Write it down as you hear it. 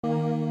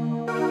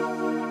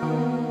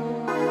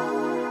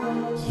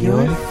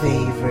Your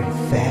favorite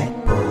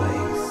fat boys.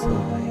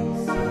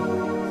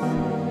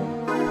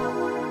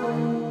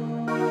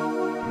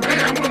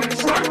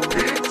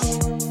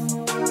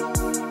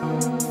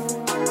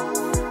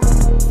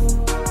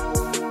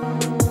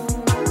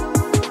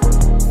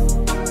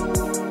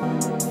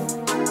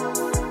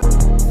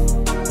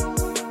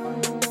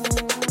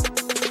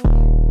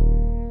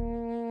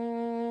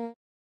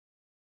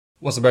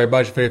 What's up,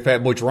 everybody? Your favorite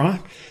fat boy, Jarron.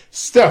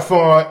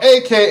 Stefan,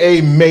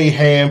 a.k.a.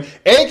 Mayhem,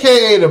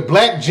 a.k.a. the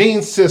Black Gene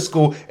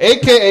Siskel,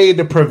 a.k.a.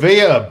 the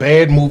purveyor of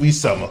bad movie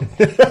summer.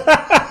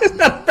 It's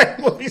not a bad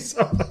movie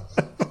summer.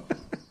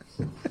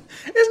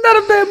 It's not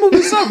a bad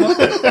movie summer.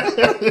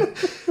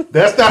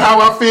 That's not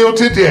how I feel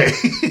today.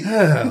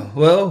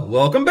 Well,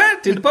 welcome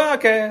back to the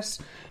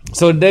podcast.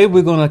 So today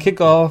we're going to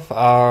kick off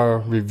our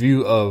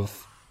review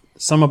of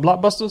summer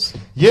blockbusters.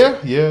 Yeah,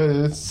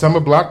 it's summer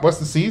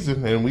blockbuster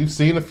season, and we've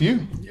seen a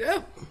few.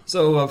 Yeah.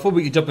 So before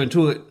we jump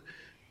into it,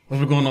 what's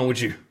been going on with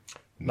you?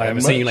 I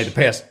haven't seen you like the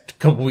past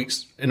couple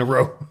weeks in a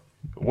row.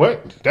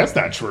 What? That's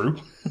not true.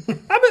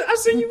 I've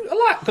seen you a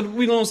lot because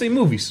we don't see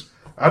movies.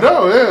 I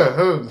know,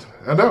 yeah,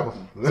 I know.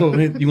 So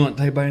you want to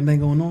tell you about anything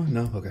going on?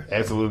 No? Okay.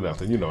 Absolutely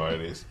nothing. You know how it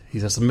is.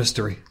 He's just a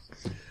mystery.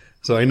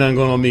 So ain't nothing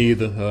going on with me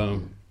either.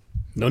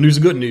 No news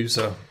is good news,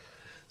 so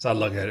I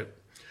look at it.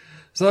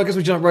 So I guess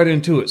we jump right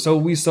into it. So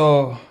we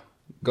saw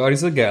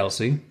Guardians of the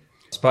Galaxy,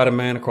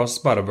 Spider-Man Across the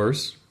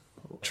Spider-Verse,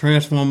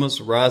 Transformers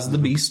Rise of the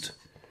Beast,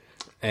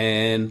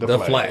 and The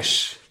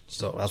Flash.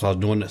 So that's why I was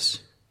doing this.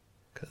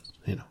 Because,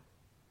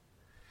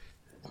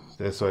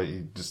 That's why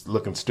you just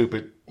looking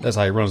stupid. That's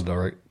how he runs though,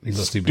 right? He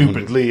looks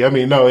stupidly. I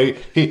mean, no,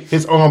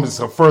 his arms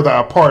are further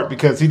apart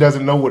because he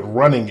doesn't know what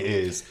running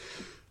is.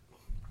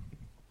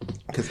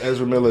 Because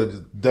Ezra Miller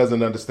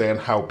doesn't understand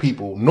how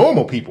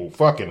normal people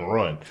fucking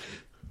run.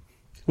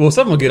 Well,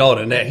 someone will get all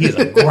in that. He has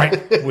a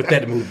gripe with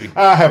that movie.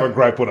 I have a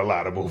gripe with a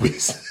lot of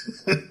movies.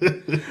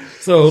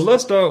 So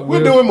let's start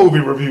with... We're doing movie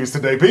reviews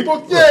today,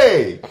 people.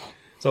 Yay!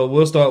 So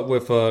we'll start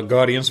with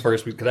Guardians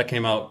first because that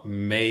came out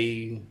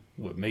May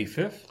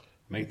 5th?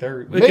 May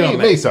 3rd?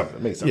 May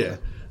something. Yeah.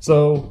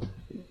 So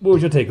what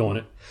was your take on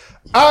it?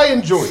 I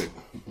enjoyed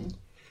it.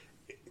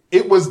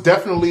 It was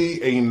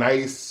definitely a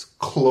nice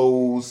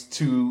close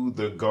to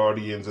the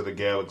Guardians of the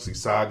Galaxy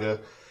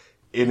saga.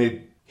 And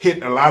it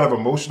hit a lot of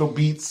emotional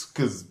beats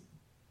because,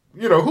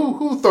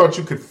 who thought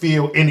you could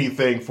feel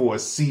anything for a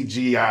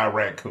CGI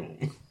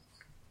raccoon?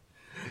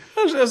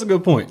 That's a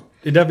good point.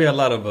 It definitely had a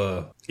lot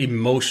of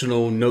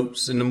emotional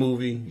notes in the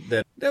movie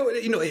that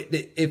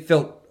it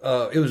felt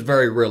it was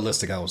very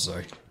realistic, I would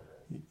say.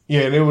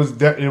 Yeah, and it was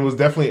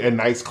definitely a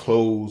nice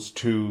close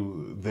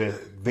to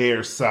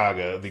their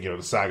saga,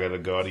 the saga of the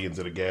Guardians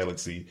of the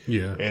Galaxy.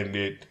 Yeah, and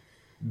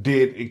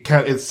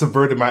it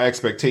subverted my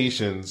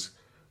expectations.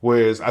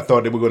 Whereas I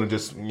thought they were going to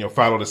just,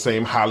 follow the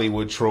same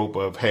Hollywood trope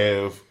of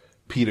have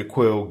Peter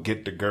Quill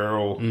get the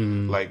girl,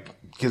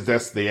 because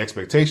that's the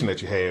expectation that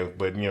you have.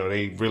 But,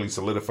 they really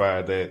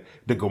solidified that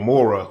the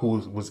Gamora who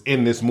was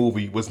in this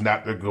movie was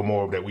not the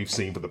Gamora that we've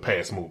seen for the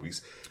past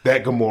movies.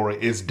 That Gamora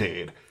is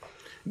dead.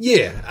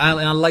 Yeah,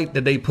 I like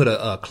that they put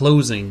a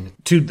closing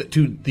to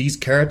these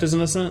characters in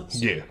a sense.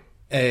 Yeah.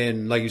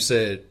 And like you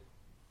said,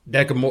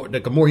 that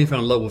Gamora he fell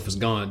in love with is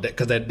gone.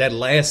 Because that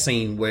last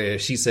scene where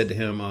she said to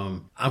him,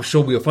 "I'm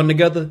sure we were fun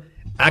together."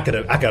 I could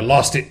have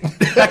lost it.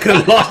 I could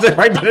have lost it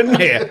right then and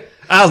there.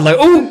 I was like,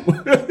 "Ooh!"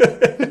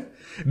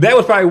 That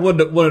was probably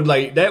one of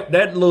like that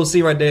little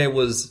scene right there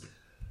was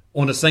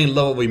on the same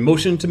level of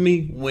emotion to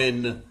me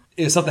when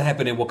something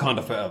happened in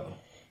Wakanda Forever.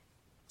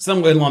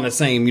 Somewhere along the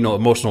same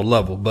emotional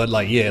level, but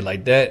like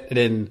that. And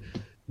then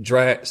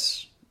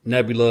Drax,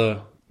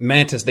 Nebula,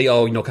 Mantis, they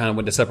all kind of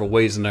went their separate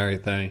ways and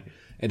everything.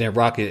 And then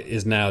Rocket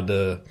is now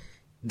the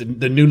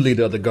new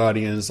leader of the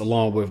Guardians,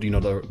 along with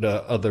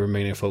the other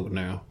remaining folk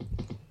now.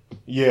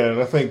 Yeah,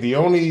 and I think the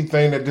only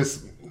thing that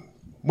just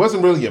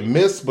wasn't really a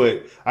miss,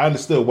 but I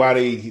understood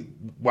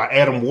why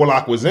Adam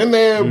Warlock was in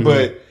there,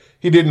 but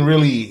he didn't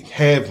really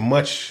have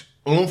much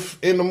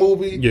oomph in the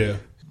movie. Yeah,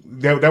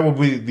 that would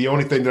be the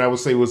only thing that I would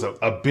say was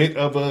a bit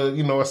of a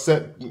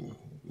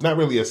not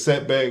really a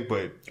setback,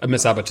 but a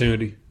missed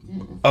opportunity.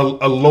 A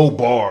low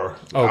bar,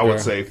 okay. I would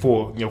say,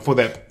 for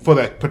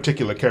that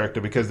particular character,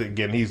 because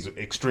again he's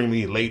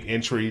extremely late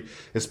entry,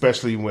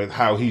 especially with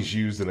how he's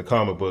used in the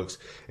comic books.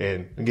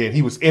 And again,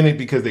 he was in it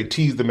because they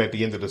teased him at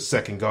the end of the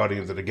second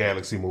Guardians of the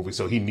Galaxy movie,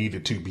 so he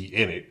needed to be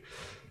in it.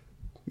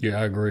 Yeah,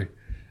 I agree.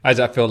 I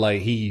felt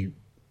like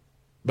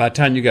by the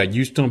time you got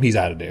used to him, he's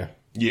out of there.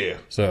 Yeah.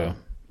 So,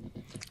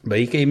 but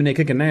he came in there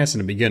kicking ass in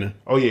the beginning.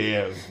 Oh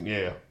yeah.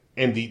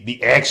 And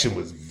the action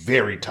was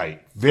very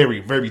tight. Very,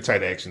 very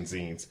tight action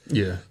scenes.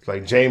 Yeah.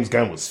 Like James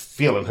Gunn was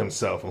feeling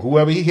himself. And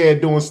whoever he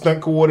had doing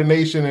stunt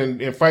coordination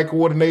and fight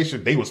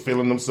coordination, they was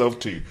feeling themselves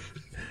too. Yeah,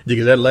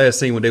 because that last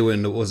scene when they were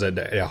in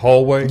that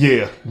hallway?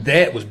 Yeah.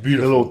 That was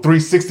beautiful. The little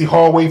 360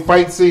 hallway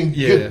fight scene?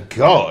 Yeah. Good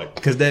God.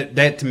 Because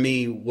that to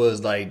me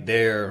was like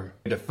their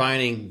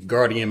defining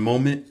Guardian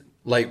moment.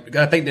 Like,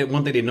 I think that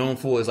one thing they're known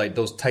for is like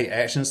those tight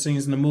action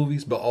scenes in the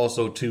movies, but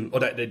also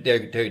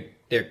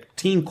their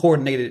team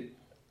coordinated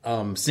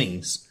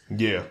scenes.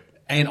 Yeah.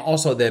 And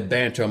also that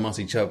banter amongst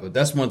each other.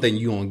 That's one thing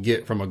you don't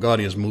get from a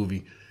Guardians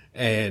movie.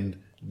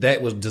 And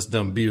that was just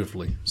done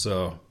beautifully.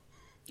 So,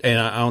 and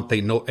I don't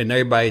think and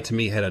everybody to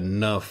me had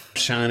enough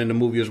shine in the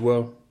movie as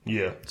well.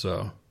 Yeah.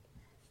 So,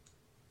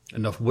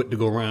 enough wit to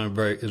go around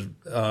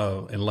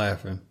and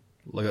laughing.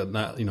 Like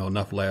not,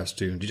 enough laughs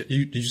too. Did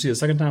you see it a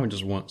second time or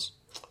just once?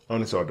 I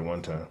only saw it the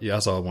one time. Yeah, I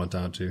saw it one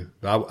time too.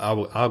 But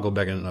I'll go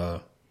back and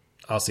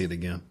I'll see it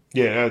again.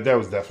 Yeah, that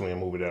was definitely a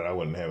movie that I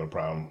wouldn't have a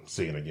problem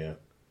seeing again.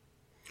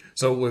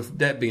 So with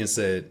that being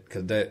said,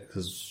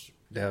 because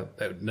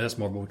that next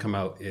Marvel will come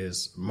out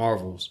is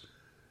Marvels.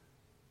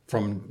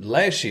 From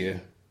last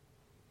year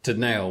to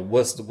now,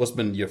 what's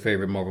been your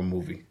favorite Marvel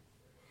movie?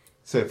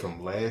 Said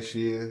from last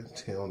year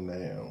till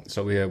now.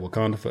 So we had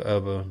Wakanda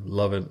Forever,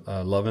 Love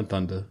and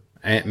Thunder,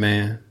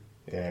 Ant-Man,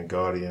 and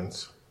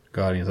Guardians.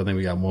 I think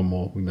we got one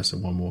more. We missed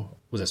one more.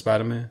 Was that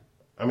Spider-Man?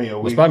 I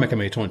mean, Spider-Man came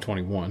out in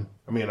 2021.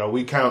 I mean, are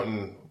we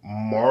counting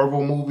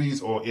Marvel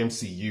movies or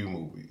MCU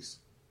movies?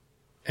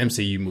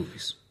 MCU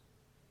movies.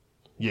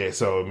 Yeah,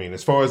 so I mean,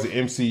 as far as the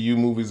MCU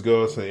movies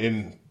go, so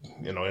in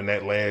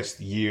that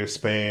last year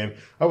span,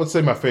 I would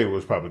say my favorite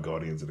was probably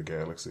Guardians of the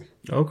Galaxy.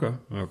 Okay.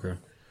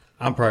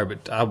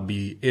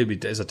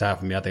 It's a tie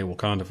for me. I think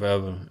Wakanda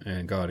Forever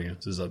and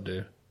Guardians is up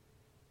there.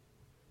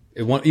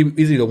 It's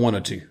either one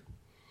or two.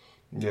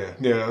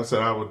 Yeah.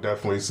 So I would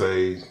definitely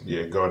say,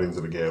 Guardians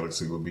of the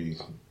Galaxy would be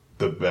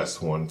the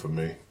best one for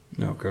me.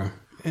 Okay.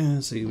 And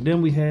let's see.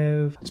 Then we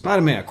have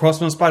Spider-Man Across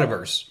the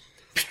Spider-Verse.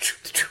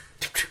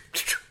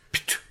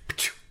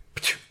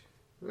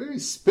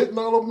 He's spitting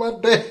all over my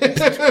damn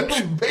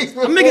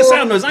basement. I'm making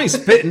sound noise. I ain't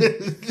spitting.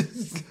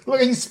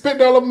 Look, he's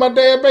spitting all over my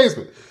damn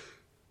basement.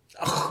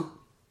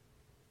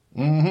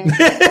 Mm-hmm.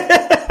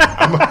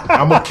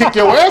 I'm gonna kick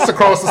your ass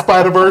across the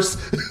Spider-Verse.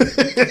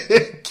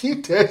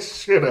 Keep that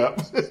shit up.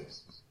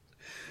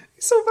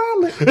 He's so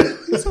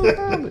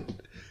violent.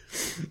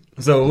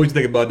 So, what you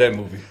think about that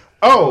movie?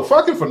 Oh,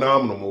 fucking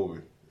phenomenal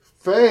movie.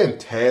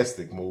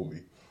 Fantastic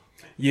movie.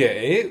 Yeah,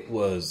 it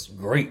was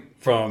great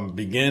from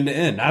beginning to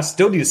end. I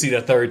still need to see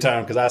that third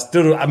time because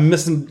I'm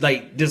missing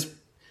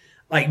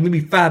maybe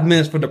 5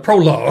 minutes for the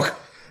prologue.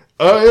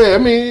 Oh, yeah. I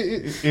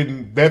mean,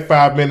 in that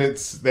 5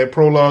 minutes, that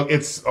prologue,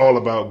 it's all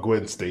about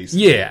Gwen Stacy.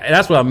 Yeah, and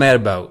that's what I'm mad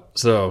about.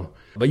 So,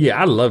 but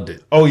yeah, I loved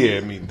it. Oh, yeah.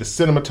 I mean, the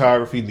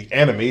cinematography, the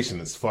animation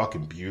is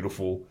fucking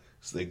beautiful.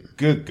 It's like,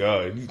 good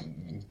God. You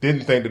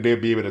didn't think that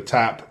they'd be able to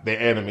top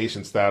the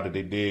animation style that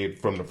they did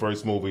from the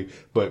first movie,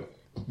 but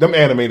them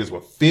animators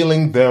were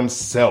feeling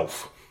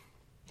themselves.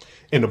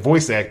 And the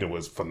voice acting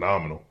was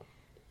phenomenal.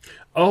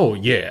 Oh,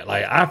 yeah.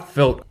 Like, I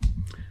felt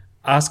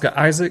Oscar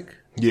Isaac.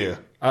 Yeah.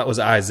 It was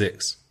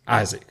Isaac.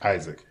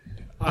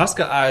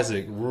 Oscar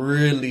Isaac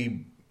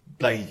really,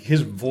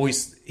 his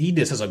voice, he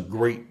did such a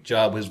great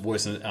job with his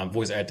voice and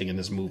voice acting in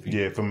this movie.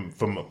 Yeah, from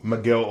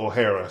Miguel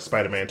O'Hara,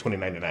 Spider-Man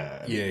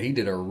 2099. Yeah, he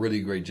did a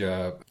really great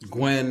job.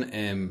 Gwen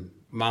and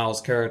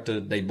Miles' character,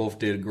 they both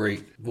did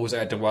great voice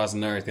acting wise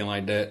and everything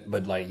like that.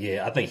 But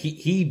I think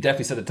he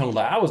definitely set the tone.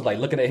 Like, I was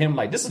looking at him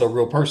this is a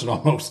real person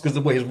almost because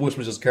the way his voice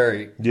was just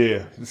carried.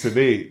 Yeah, so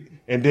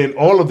and then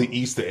all of the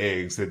Easter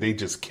eggs that they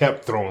just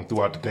kept throwing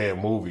throughout the damn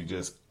movie,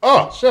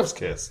 chef's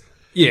kiss.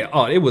 Yeah,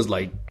 that was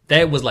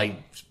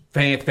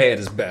fan at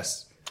his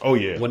best. Oh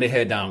yeah, when they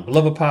had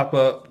Glover pop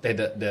up, they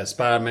had the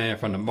Spider-Man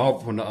from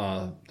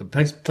the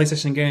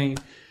PlayStation game.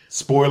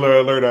 Spoiler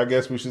alert, I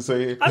guess we should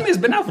say. I mean, it's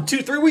been out for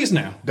 2-3 weeks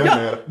now. Doesn't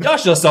matter. Y'all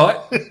just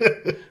saw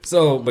it.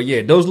 So, but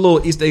yeah, those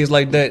little Easter eggs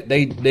like that,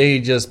 they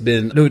just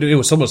been. It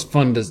was so much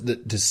fun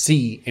to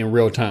see in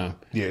real time.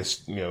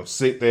 Yes,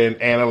 sit there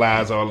and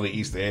analyze all of the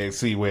Easter eggs,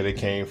 see where they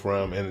came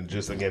from, and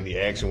just again, the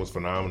action was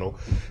phenomenal.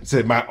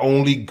 Said my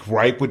only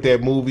gripe with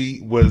that movie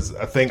was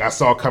a thing I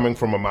saw coming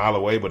from a mile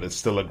away, but it's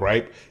still a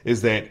gripe,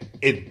 is that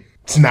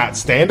it's not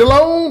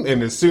standalone,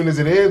 and as soon as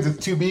it ends,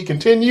 it's to be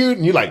continued,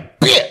 and you're like,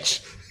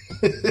 bitch.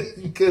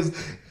 because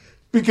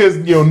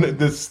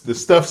the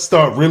stuff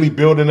start really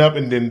building up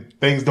and then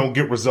things don't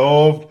get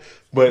resolved.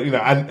 But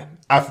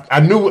I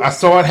knew I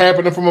saw it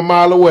happening from a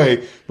mile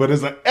away, but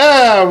it's like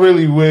I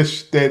really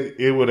wish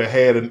that it would have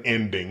had an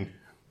ending.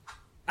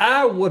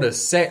 I would have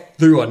sat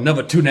through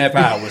another 2.5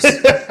 hours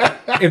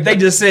if they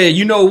just said,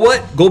 you know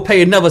what, go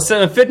pay another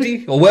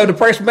 $7.50 or whatever the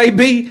price may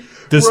be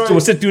to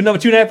sit through another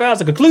 2.5 hours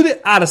to conclude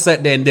it. I'd have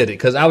sat there and did it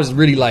because I was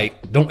really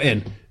don't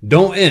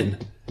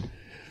end.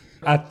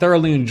 I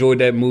thoroughly enjoyed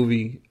that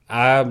movie.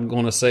 I'm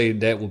gonna say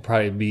that would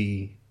probably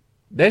be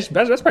that's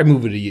probably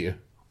movie of the year.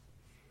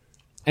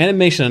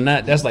 Animation or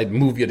not, that's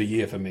movie of the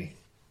year for me.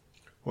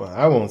 Well,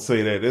 I won't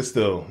say that. There's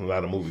still a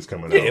lot of movies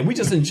coming out. Yeah, we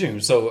just in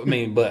June, so I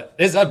mean, but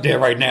it's up there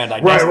right now.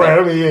 Right.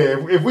 I mean, yeah.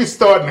 If we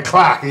starting the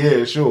clock,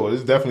 yeah, sure,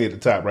 it's definitely at the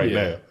top right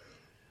now.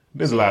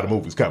 There's a lot of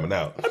movies coming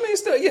out. I mean,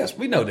 still, yes,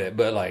 we know that,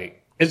 but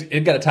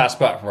it got a top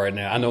spot for right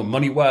now. I know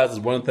money wise is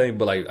one thing,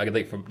 but I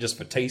think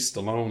for taste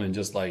alone and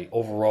just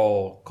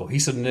overall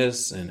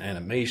cohesiveness and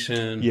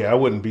animation. Yeah, I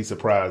wouldn't be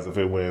surprised if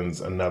it wins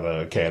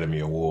another Academy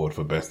Award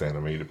for Best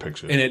Animated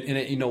Picture. And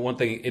it one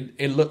thing,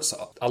 it looks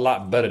a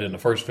lot better than the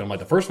first film.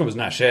 The first film is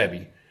not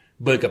shabby,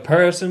 But in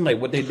comparison, like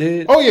what they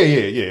did. Oh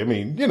yeah. I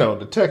mean,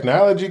 the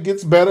technology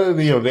gets better.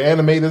 The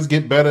animators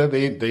get better.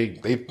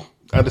 They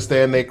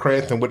understand their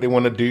craft and what they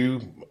want to do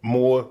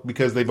more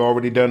because they've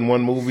already done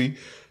one movie.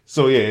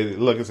 So yeah,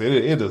 like I said,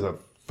 it is a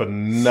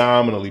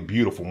phenomenally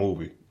beautiful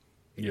movie.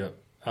 Yeah,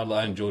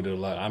 I enjoyed it a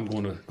lot. I'm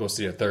going to go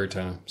see it a third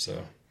time.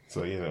 So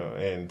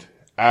and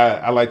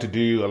I like to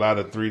do a lot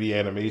of 3D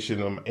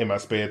animation in my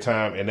spare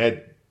time, and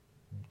that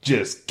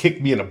just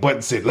kicked me in the butt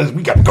and said,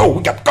 we got to go.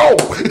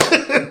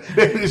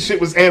 This shit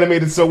was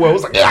animated so well. It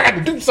was like, I got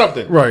to do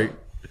something. Right.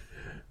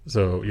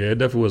 So, yeah, it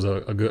definitely was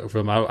a good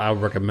film. I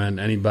would recommend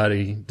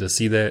anybody to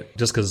see that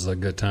just because it's a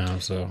good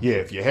time. So yeah,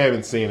 if you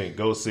haven't seen it,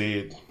 go see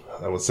it.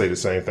 I would say the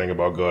same thing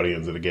about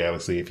Guardians of the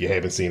Galaxy. If you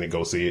haven't seen it,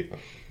 go see it.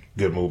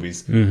 Good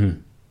movies.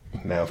 Mm-hmm.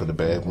 Now for the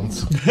bad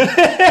ones.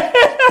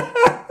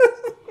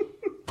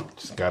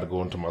 Just got to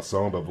go into my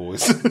song by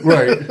voice.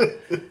 Right.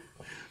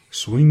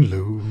 Swing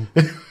low.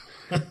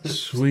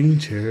 Swing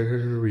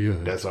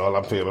chariot. That's all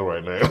I'm feeling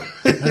right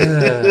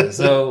now.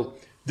 So,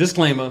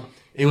 disclaimer.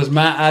 It was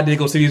my idea to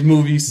go see these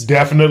movies.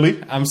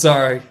 Definitely. I'm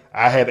sorry.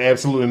 I had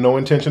absolutely no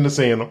intention of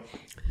seeing them.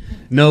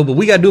 No, but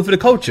we got to do it for the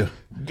culture.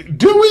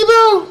 Do we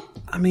though?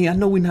 I mean, I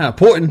know we're not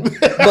important,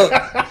 but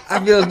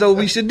I feel as though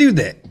we should do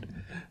that.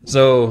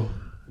 So,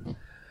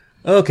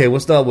 okay, we'll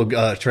start with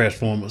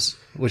Transformers,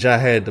 which I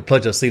had the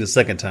pleasure to see the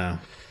second time.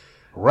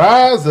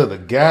 Rise of the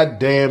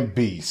goddamn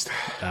beast.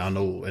 I don't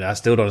know, and I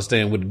still don't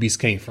understand where the beast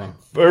came from.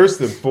 First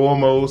and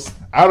foremost,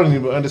 I don't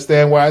even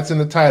understand why it's in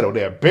the title.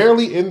 They're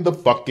barely in the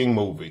fucking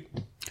movie.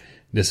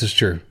 This is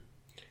true.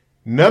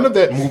 None of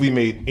that movie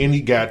made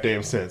any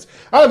goddamn sense.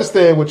 I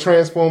understand with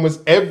Transformers,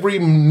 every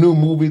new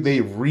movie,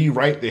 they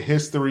rewrite the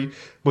history.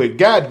 But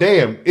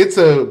goddamn, it's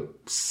a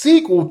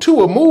sequel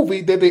to a movie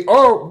that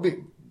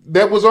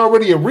that was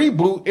already a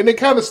reboot, and they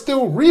kind of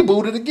still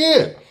rebooted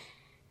again.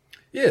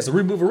 Yeah, it's a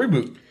reboot for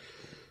reboot.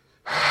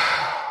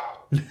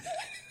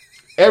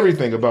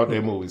 Everything about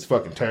that movie is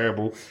fucking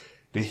terrible.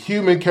 The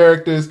human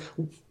characters...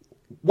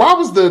 Why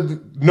was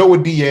the Noah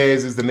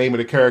Diaz is the name of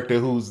the character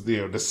who's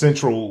the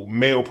central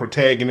male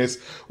protagonist?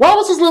 Why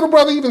was his little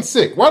brother even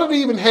sick? Why did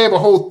he even have a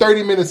whole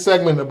 30-minute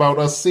segment about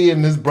us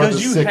seeing his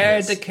brother's sickness? Because you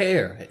had to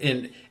care.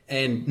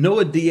 And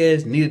Noah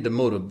Diaz needed the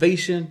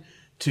motivation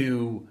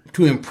to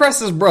impress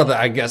his brother,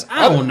 I guess.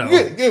 I don't know.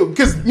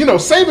 Because,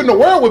 saving the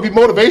world would be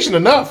motivation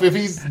enough if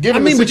he's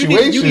given the situation.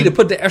 But you need to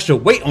put the extra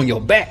weight on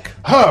your back.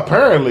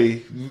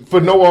 Apparently.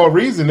 For no all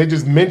reason. They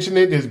just mention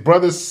it. His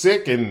brother's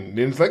sick. And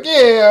then it's like,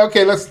 yeah,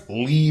 okay, let's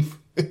leave.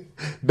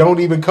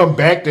 Don't even come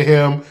back to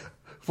him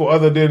for a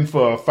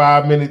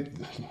 5-minute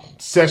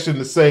session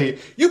to say,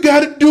 you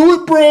got to do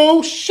it,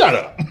 bro. Shut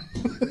up.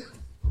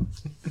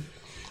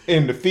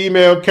 And the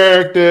female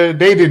character,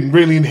 they didn't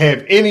really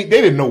have they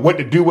didn't know what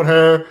to do with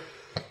her.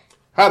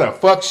 How the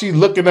fuck she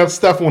looking up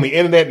stuff on the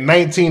internet in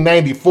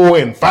 1994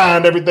 and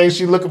find everything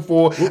she looking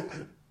for?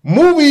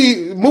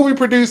 Movie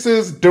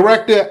producers,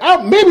 director,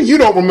 maybe you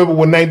don't remember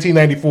what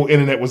 1994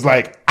 internet was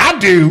like. I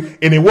do,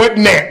 and it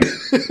wasn't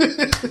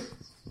that.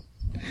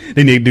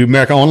 They need to do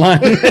America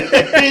Online. The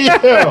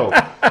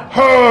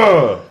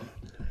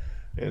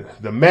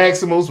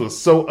Maximals was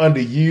so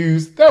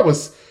underused. That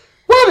was...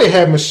 Why they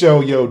have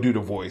Michelle Yeoh do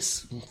the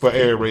voice for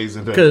Air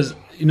Raisin? Because,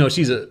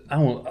 she's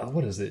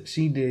what is it?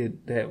 She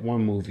did that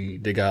one movie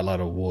that got a lot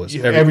of awards.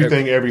 Yeah,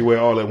 Everything, Everywhere,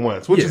 All at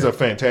Once, which is a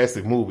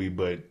fantastic movie,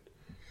 but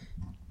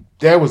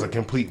that was a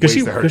complete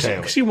waste of her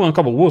talent. She won a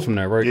couple awards from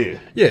that, right? Yeah.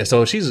 Yeah,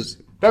 so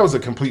that was a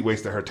complete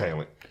waste of her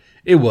talent.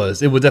 It was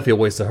definitely a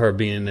waste of her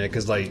being there,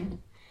 because,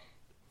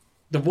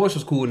 the voice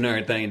was cool and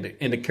everything, but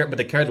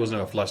the character was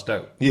never flushed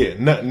out. Yeah,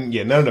 none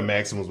of the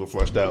Maximals were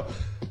flushed out.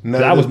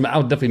 I was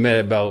definitely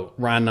mad about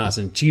Ryan Knotts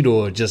and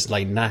Cheetor just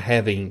not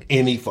having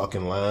any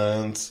fucking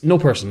lines, no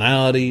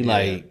personality.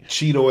 Yeah.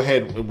 Cheetor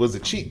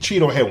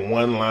had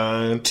one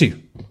line,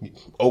 2.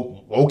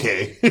 Oh,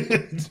 okay,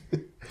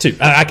 2.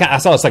 I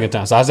saw it a second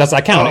time, so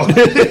I counted.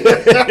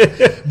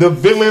 The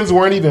villains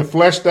weren't even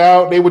fleshed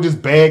out; they were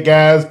just bad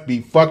guys.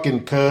 Be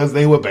fucking cuz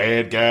they were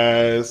bad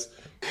guys.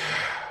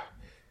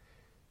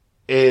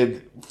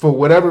 And for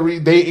whatever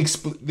reason,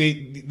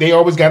 they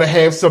always got to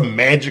have some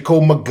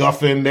magical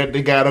MacGuffin that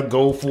they got to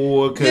go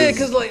for.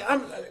 Because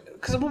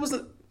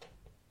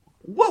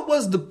what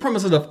was the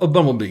premise of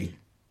Bumblebee?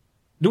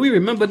 Do we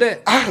remember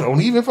that? I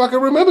don't even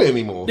fucking remember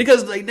anymore.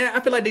 Because I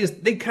feel like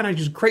they kind of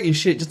just creating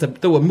shit just to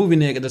throw a movie in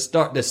there to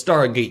start the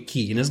Stargate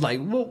key, and it's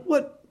like, well,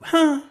 what?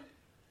 Huh?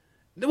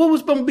 What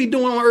was Bumblebee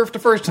doing on Earth the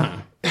first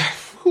time?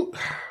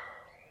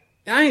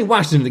 I ain't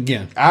watching it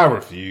again. I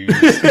refuse.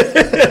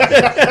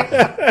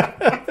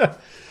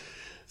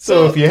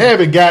 So if you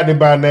haven't gotten it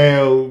by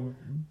now,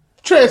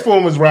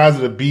 Transformers Rise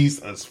of the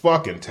Beast is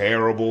fucking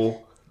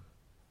terrible.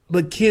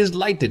 But kids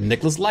liked it.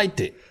 Nicholas liked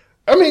it.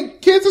 I mean,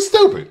 kids are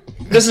stupid.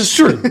 This is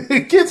true.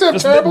 Kids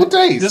have terrible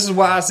taste. This is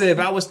why I said if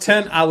I was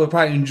 10, I would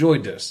probably enjoy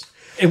this.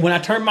 And when I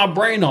turned my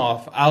brain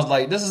off, I was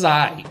like, this is all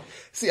right.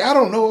 See, I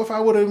don't know if I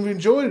would have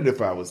enjoyed it if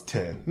I was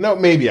 10. No,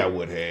 maybe I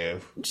would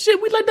have.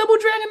 Shit, we like Double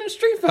Dragon and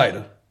Street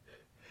Fighter.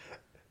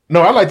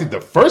 No, I liked it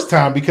the first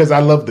time because I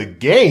loved the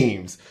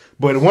games.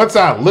 But once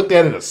I looked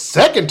at it a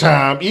second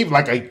time, even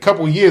like a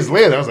couple years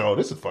later, I was like, "Oh,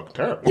 this is fucking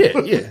terrible."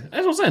 Yeah.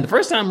 That's what I'm saying. The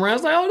first time around, I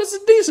was like, "Oh, this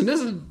is decent.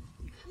 This is."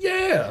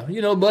 Yeah,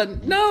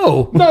 but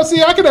no. No,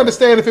 see, I can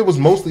understand if it was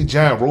mostly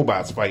giant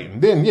robots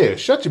fighting. Then, yeah,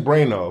 shut your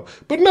brain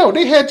off. But no,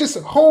 they had just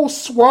whole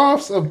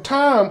swaths of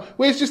time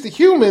where it's just the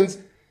humans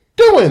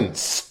doing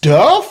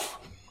stuff.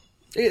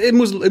 It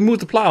moves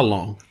the plot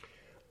along.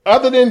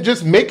 Other than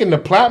just making the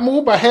plot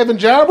move by having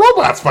giant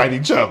robots fight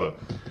each other.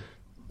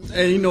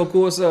 And, of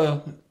course,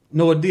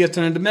 Noah Diaz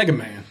turned into Mega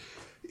Man.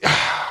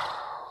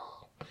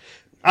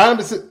 I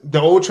understand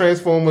the old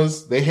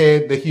Transformers, they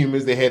had the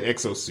humans, they had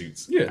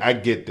exosuits. Yeah. I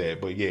get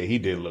that, but yeah, he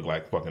did look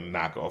like fucking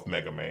knockoff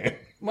Mega Man.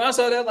 Well, I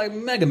saw that like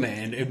Mega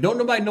Man. If don't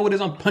nobody know what it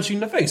is, I'm punching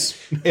you in the face.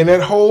 And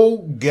that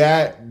whole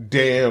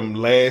goddamn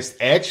last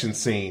action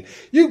scene,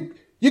 you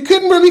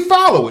couldn't really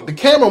follow it. The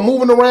camera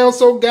moving around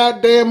so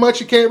goddamn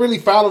much, you can't really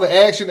follow the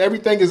action.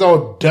 Everything is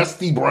all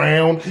dusty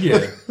brown.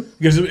 Yeah,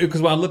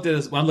 because when I looked at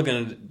this, when I'm looking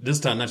at it this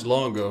time not too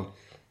long ago,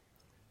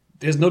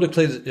 there's no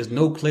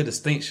clear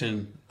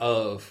distinction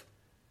of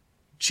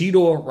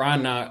Cheetor,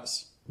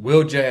 Rhinox,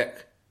 Wheeljack,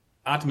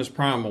 Optimus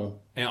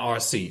Primal, and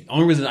RC. The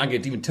only reason I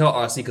get to even tell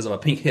RC because of her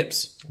pink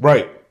hips.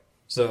 Right.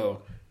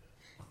 So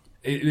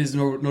it is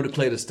no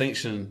clear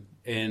distinction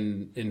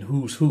in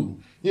who's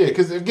who. Yeah,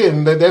 because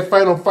again, that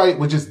final fight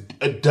was just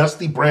a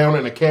dusty brown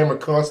and the camera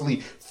constantly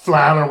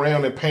flying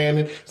around and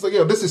panning. It's like,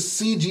 yo, this is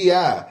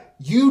CGI.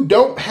 You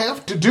don't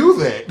have to do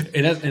that.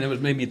 And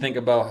it made me think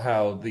about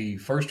how the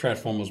first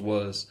Transformers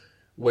was,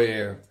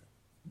 where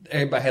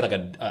everybody had like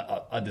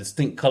a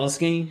distinct color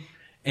scheme,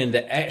 and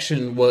the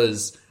action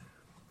wasn't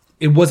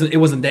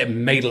that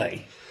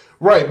melee.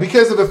 Right,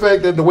 because of the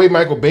fact that the way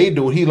Michael Bay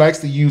do it, he likes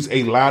to use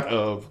a lot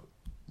of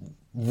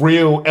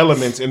real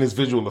elements in his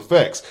visual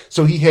effects.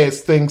 So he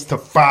has things to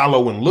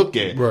follow and look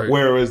at. Right.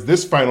 Whereas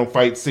this final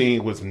fight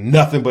scene was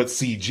nothing but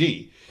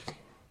CG.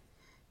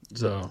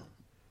 So,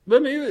 but I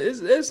mean,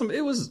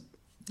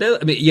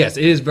 yes,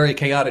 it is very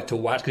chaotic to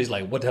watch because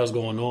like, what the hell's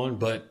going on?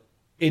 But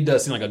it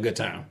does seem like a good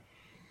time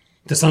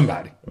to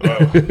somebody.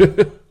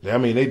 I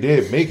mean, they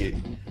did make it.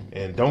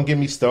 And don't get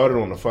me started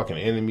on the fucking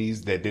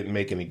enemies that didn't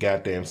make any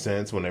goddamn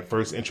sense. When their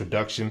first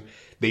introduction,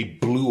 they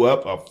blew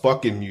up a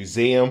fucking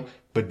museum,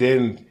 but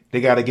then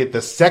they got to get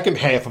the second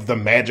half of the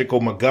magical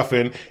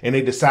MacGuffin, and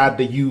they decide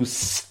to use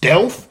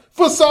stealth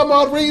for some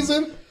odd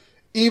reason,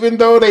 even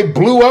though they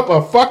blew up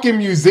a fucking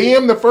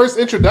museum the first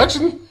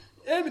introduction.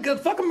 Yeah,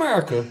 because fuck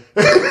America.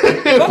 But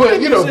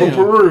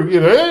Peru,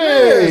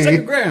 hey,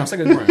 yeah,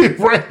 second ground.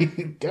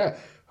 Right? God,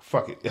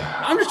 fuck it.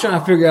 I'm just trying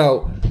to figure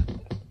out.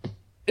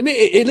 I mean,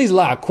 it leaves a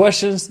lot of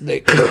questions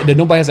that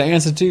nobody has an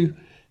answer to.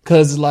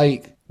 Because,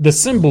 like, the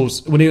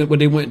symbols, when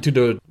they went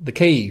to the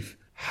cave,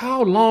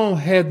 how long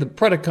had the the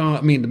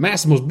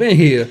Maximals been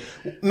here?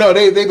 No,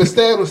 they've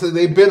established that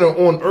they've been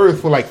on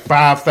Earth for like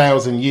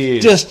 5,000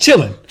 years. Just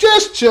chilling.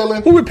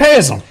 Who Who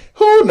repairs them?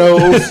 Who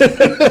knows?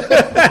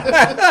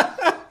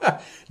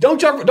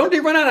 Don't they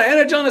run out of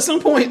energon at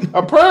some point?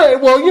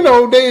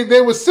 Well,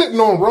 they were sitting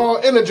on raw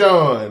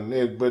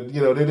energon, but,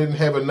 they didn't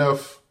have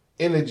enough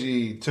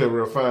energy to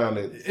refine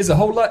it. It's a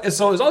whole lot.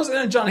 So is all this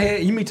energon here?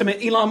 You mean to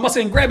me Elon Musk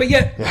ain't grab it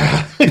yet?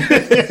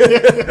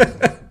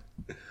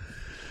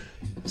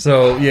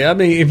 So yeah, I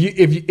mean,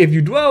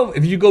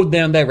 if you go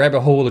down that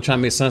rabbit hole to try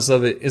to make sense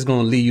of it, it's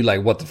going to leave you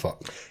like, what the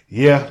fuck?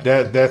 Yeah,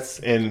 I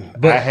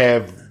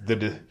have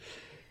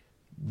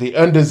the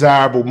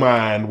undesirable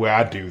mind where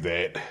I do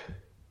that.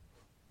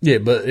 Yeah,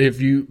 but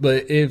if you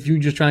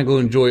just trying to go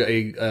enjoy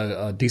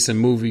a decent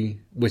movie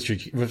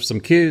with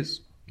some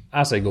kids,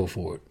 I say go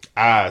for it.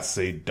 I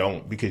say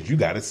don't, because you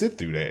got to sit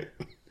through that.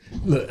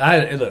 Look,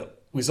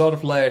 we saw The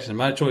Flash, and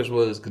my choice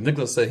was, because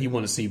Nicholas said he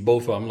wanted to see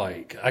both of them.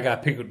 Like, I got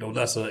to pick the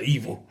lesser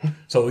evil.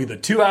 So either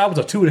 2 hours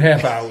or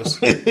 2.5 hours.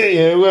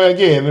 Yeah, well,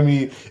 again, I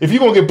mean, if you're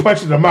going to get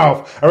punched in the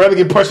mouth, I'd rather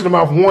get punched in the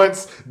mouth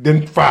once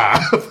than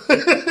 5.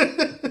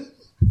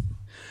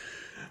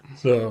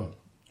 So,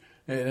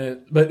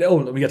 but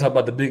we got to talk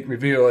about the big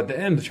reveal at the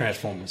end of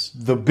Transformers.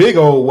 The big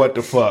old what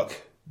the fuck.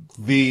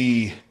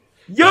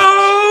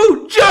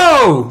 Yo,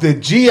 Joe! The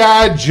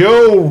G.I.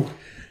 Joe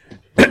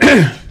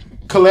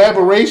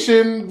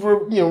collaboration,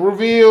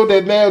 revealed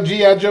that now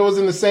G.I. Joe is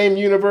in the same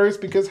universe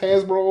because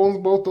Hasbro owns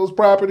both those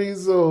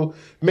properties. So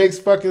makes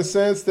fucking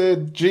sense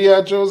that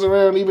G.I. Joe's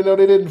around, even though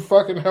they didn't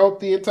fucking help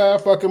the entire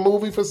fucking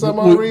movie for some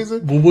odd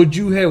reason. Would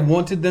you have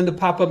wanted them to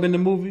pop up in the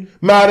movie?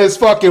 Might as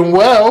fucking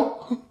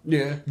well.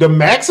 Yeah. The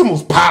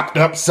Maximals popped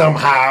up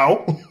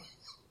somehow.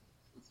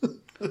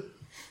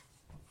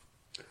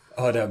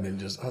 Oh, that would have been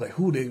just,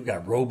 who they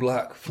got?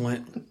 Roadblock,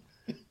 Flint,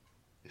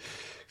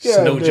 Yeah,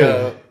 Snow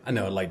Job. I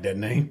know I like that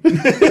name.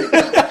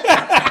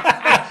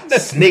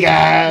 Snake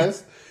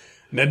Eyes.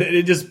 Now,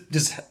 it just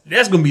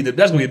that's gonna be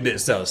a big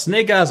sell.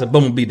 Snake Eyes and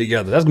Bumblebee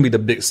together. That's gonna be the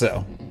big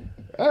sell.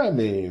 I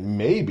mean,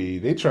 maybe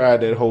they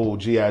tried that whole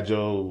G.I.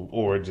 Joe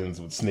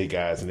origins with Snake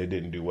Eyes and it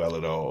didn't do well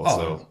at all. Oh,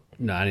 so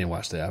no, I didn't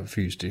watch that. I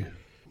refused to.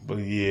 But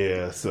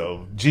yeah,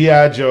 so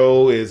G.I.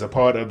 Joe is a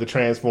part of the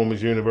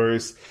Transformers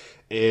universe,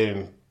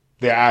 and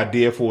their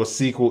idea for a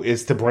sequel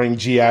is to bring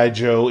G.I.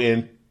 Joe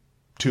in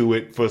to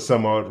it for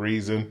some odd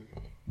reason.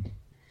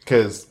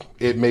 Because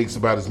it makes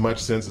about as much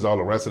sense as all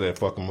the rest of that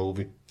fucking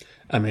movie.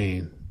 I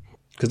mean,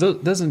 because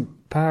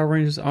doesn't Power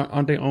Rangers,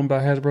 aren't they owned by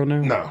Hasbro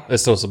now? No.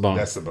 That's still Saban.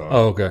 That's Saban.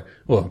 Oh, okay.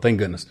 Well, thank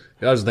goodness.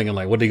 I was just thinking,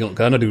 like, what they going to,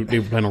 because I know they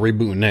plan on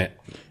rebooting that.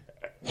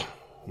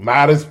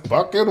 Might as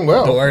fucking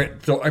well.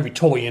 Throw every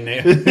toy in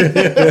there.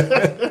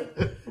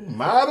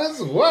 Might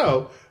as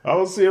well. I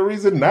don't see a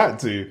reason not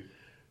to.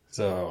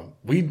 So,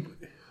 we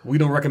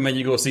don't recommend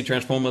you go see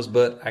Transformers,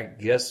 but I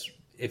guess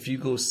if you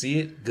go see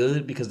it,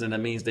 good, because then that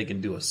means they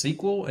can do a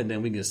sequel, and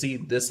then we can see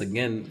this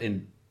again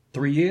in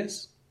 3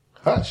 years.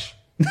 Hush.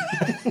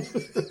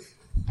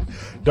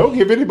 Don't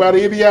give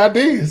anybody any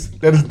ideas.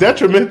 That is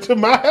detriment to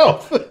my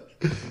health.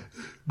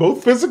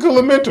 Both physical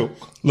and mental.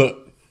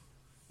 Look,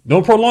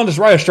 don't prolong this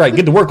riot strike.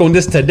 Get to work on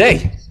this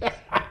today.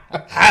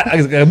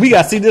 We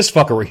got to see this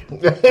fuckery.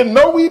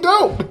 No, we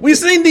don't. We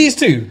seen these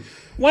two.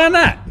 Why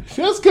not?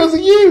 Just because of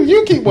you.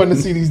 You keep wanting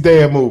to see these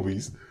damn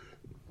movies.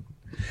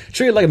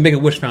 Treat it like a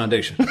Make-A-Wish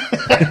Foundation.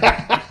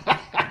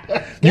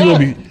 You'll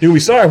be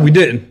sorry if we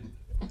didn't.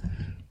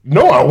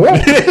 No, I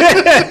won't.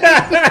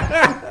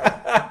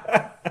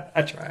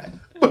 I tried.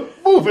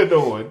 Moving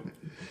on.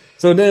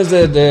 So there's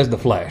the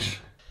Flash.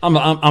 I'm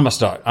a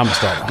start.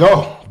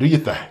 Go. Do your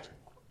thing.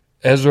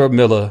 Ezra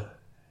Miller,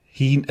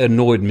 he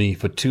annoyed me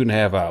for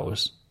 2.5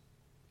 hours.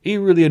 He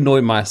really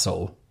annoyed my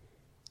soul.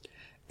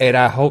 And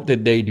I hope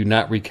that they do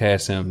not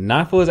recast him.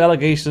 Not for his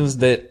allegations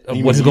that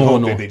of what's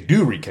going on. That they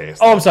do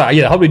recast him. Oh, I'm sorry.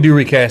 Yeah, I hope they do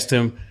recast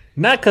him.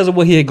 Not because of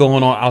what he had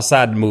going on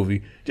outside the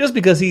movie. Just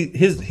because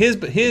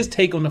his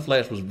take on the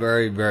Flash was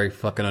very, very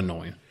fucking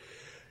annoying.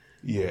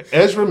 Yeah,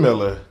 Ezra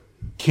Miller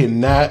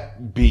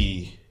cannot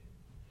be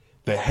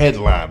the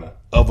headliner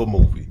of a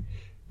movie.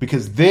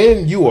 Because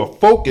then you are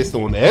focused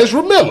on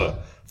Ezra Miller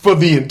for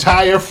the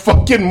entire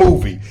fucking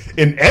movie.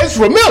 And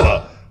Ezra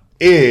Miller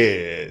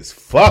is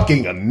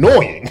fucking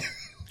annoying.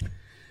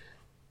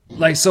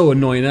 Like, so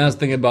annoying. I was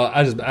thinking about,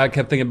 I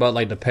kept thinking about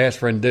like the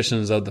past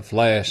renditions of the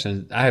Flash,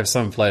 and I had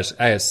some Flash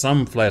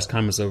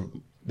comments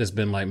that's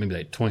been like maybe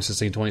like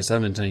 2016,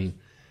 2017,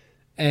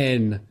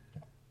 and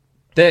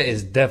that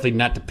is definitely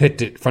not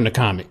depicted from the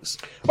comics.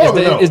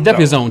 It's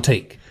definitely his own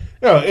take.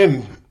 No,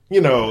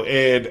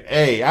 and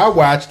hey, I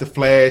watched the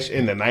Flash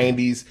in the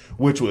 90s,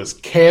 which was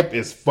camp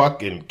as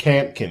fucking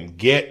camp can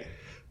get.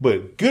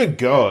 But good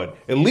God,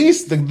 at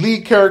least the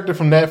lead character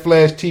from that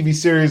Flash TV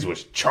series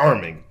was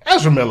charming.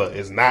 Ezra Miller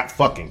is not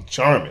fucking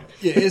charming.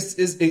 Yeah,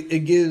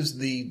 it gives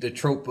the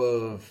trope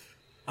of,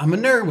 I'm a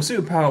nerd with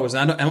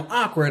superpowers, and I'm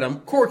awkward,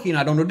 I'm quirky, and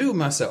I don't know what to do with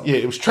myself. Yeah,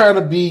 it was trying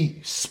to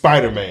be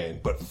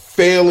Spider-Man, but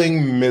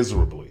failing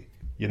miserably.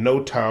 You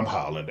know Tom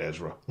Holland,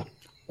 Ezra.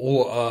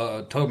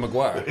 Or Tobey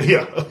Maguire.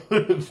 Yeah.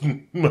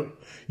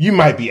 You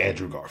might be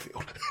Andrew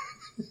Garfield.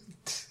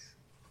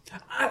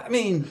 I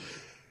mean...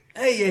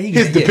 Hey, yeah,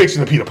 his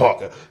depiction of Peter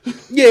Parker.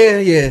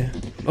 Yeah.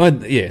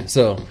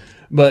 So,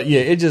 but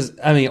yeah, it just,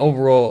 I mean,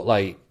 overall,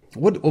 like,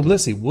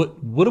 let's see, what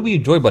do we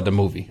enjoy about the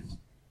movie?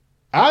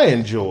 I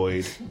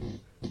enjoyed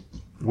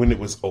when it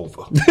was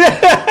over.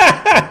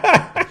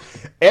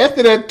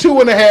 After that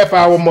 2.5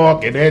 hour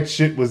mark and that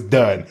shit was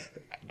done,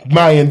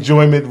 my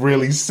enjoyment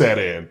really set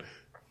in.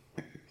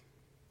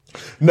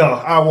 No,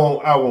 I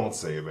won't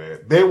say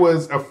that. There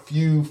was a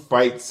few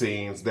fight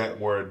scenes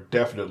that were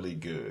definitely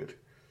good.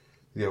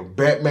 You know,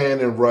 Batman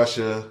in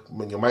Russia,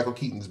 Michael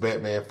Keaton's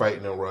Batman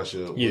fighting in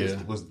Russia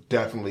was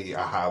definitely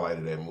a highlight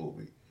of that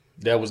movie.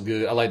 That was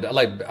good. I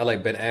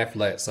like Ben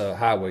Affleck's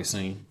highway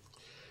scene.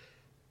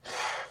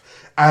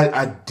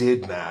 I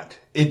did not.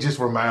 It just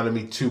reminded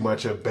me too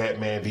much of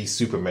Batman v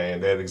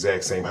Superman, that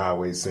exact same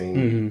highway scene.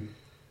 Mm-hmm.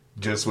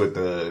 Just with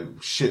a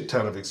shit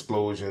ton of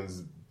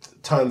explosions,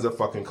 tons of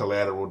fucking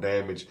collateral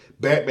damage.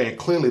 Batman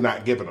clearly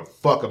not giving a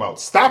fuck about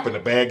stopping the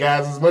bad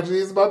guys as much as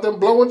he's about them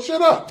blowing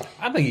shit up.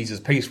 I think he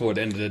just pays for it at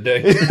the end of the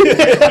day.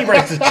 He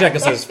writes the check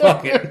and says,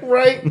 fuck it.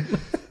 Right?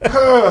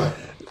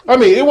 I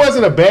mean, it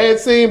wasn't a bad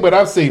scene, but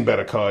I've seen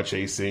better car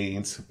chase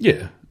scenes.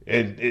 Yeah.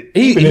 And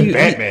even in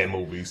Batman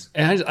movies.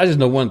 And I just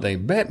know one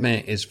thing.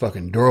 Batman is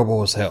fucking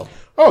durable as hell.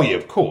 Oh, yeah,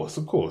 of course.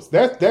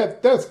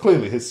 That's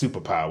clearly his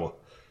superpower.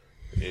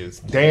 It's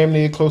damn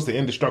near close to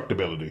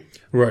indestructibility.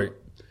 Right.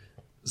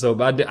 So,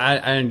 but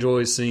I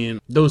enjoy seeing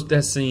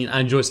that scene. I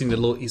enjoy seeing the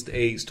little Easter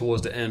eggs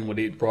towards the end where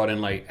they brought in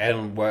like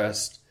Adam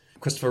West,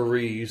 Christopher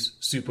Reeves,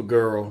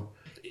 Supergirl,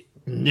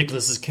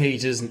 Nicolas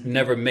Cage's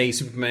never made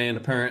Superman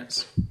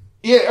appearance.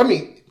 Yeah, I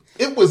mean,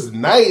 it was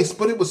nice,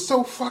 but it was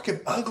so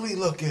fucking ugly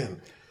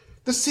looking.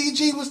 The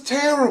CG was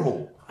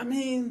terrible. I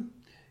mean,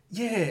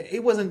 yeah,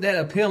 it wasn't that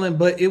appealing,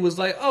 but it was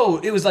like,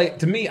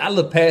 to me, I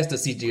look past the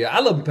CGI. I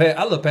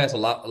look past a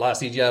lot of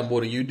CGI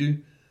more than you do.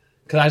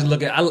 Cause I just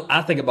look at,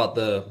 I think about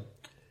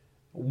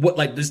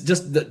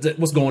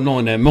what's going on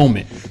in that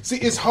moment. See,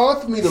 it's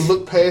hard for me to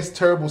look past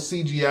terrible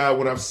CGI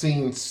when I've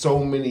seen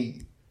so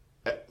many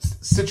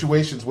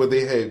situations where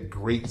they had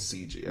great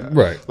CGI.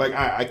 Right. Like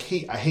I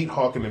hate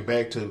harkening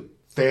back to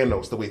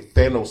Thanos, the way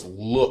Thanos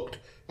looked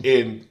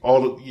in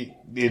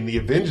the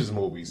Avengers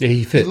movies. Yeah,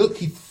 he fits.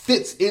 He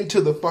fits into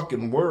the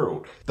fucking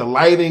world. The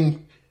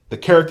lighting, The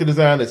character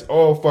design is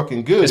all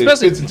fucking good.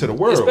 Especially, it fits into the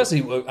world.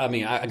 Especially, I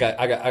mean, I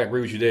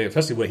agree with you there.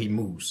 Especially where he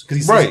moves, because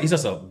he's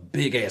just a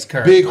big ass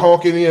character, big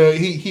hulking.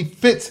 He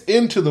fits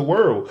into the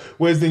world.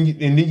 Whereas then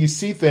you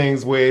see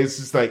things where it's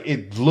just like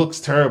it looks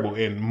terrible,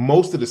 and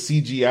most of the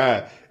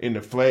CGI in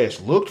the Flash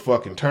looked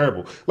fucking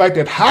terrible. Like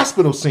that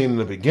hospital scene in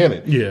the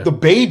beginning. Yeah, the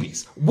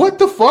babies. What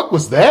the fuck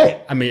was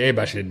that? I mean,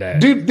 everybody should have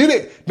died. Dude, did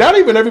it? Not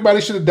even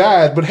everybody should have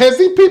died. But has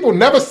these people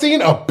never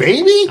seen a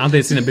baby? I don't think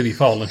they've seen a baby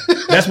falling.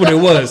 That's what it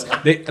was.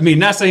 I mean,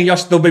 not saying y'all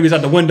should throw babies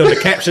out the window to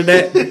capture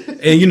that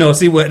and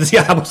see how it's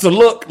supposed to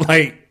look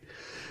like.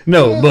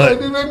 No, but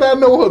do they not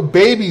know what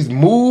babies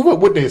move or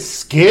what their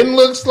skin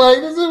looks like?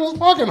 It was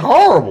fucking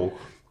horrible.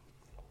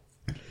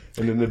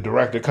 And then the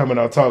director coming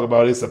out talking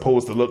about it's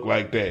supposed to look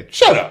like that.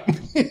 Shut up.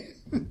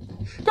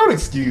 Don't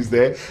excuse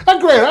that. I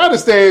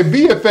understand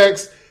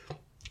VFX.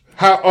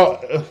 How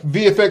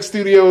VFX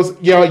studios,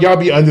 y'all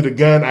be under the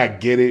gun. I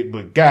get it,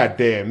 but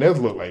goddamn, those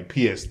look like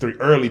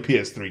early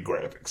PS3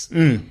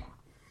 graphics.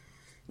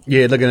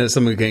 Yeah, looking at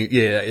some of the game,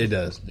 yeah, it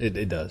does.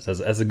 It does.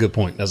 That's a good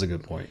point. That's a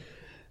good point.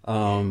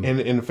 And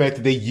the fact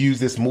that they use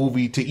this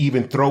movie to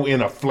even throw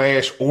in a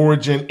Flash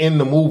origin in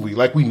the movie,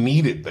 like we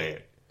needed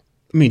that.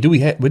 I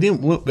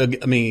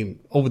mean,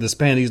 over the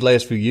span of these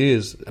last few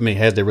years,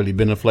 has there really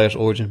been a Flash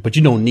origin? But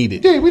you don't need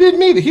it. Yeah, we didn't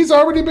need it. He's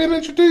already been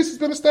introduced. He's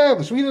been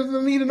established. We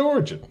didn't need an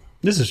origin.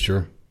 This is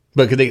true.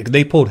 But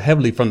they pulled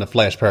heavily from the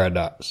Flash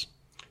paradox.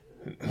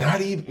 Not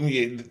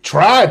even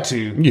tried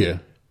to. Yeah.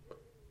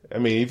 I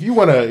mean, if you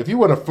want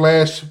a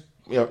Flash,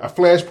 a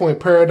Flashpoint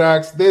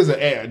paradox, there's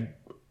a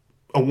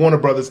Warner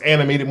Brothers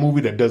animated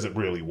movie that does it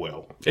really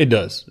well. It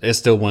does. It's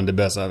still one of the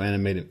best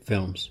animated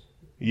films.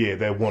 Yeah,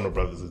 that Warner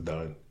Brothers has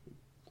done.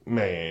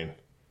 Man.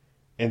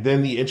 And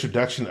then the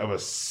introduction of a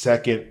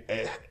second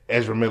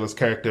Ezra Miller's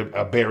character,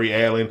 Barry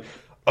Allen.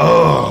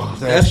 Oh,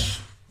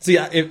 see,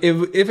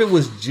 if it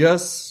was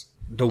just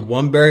the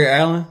one Barry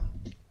Allen,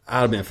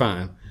 I'd have been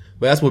fine.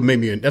 But that's what made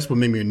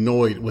me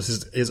annoyed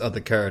was his other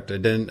character.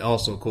 Then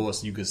also, of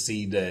course, you could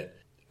see that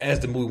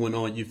as the movie went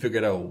on, you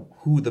figured out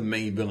who the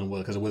main villain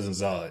was because it wasn't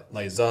Zod.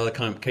 Like Zod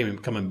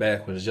coming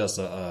back was just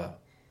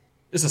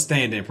it's a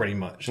stand-in pretty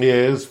much. Yeah,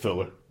 it's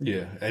filler.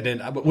 Yeah, and then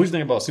what do you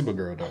think about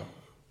Supergirl though?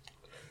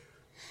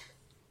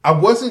 I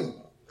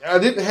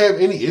didn't have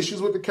any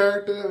issues with the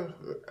character.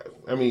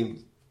 I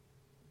mean,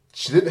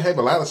 she didn't have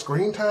a lot of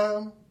screen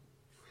time.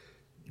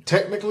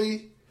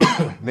 Technically,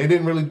 they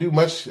didn't really do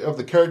much of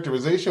the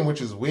characterization, which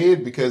is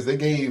weird because they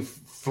gave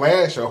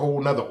Flash a whole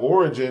nother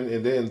origin,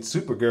 and then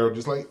Supergirl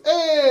just like,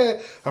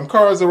 I'm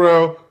Kara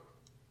Zor-El.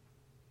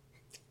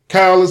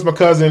 Kyle is my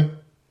cousin.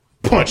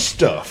 Punch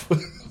stuff.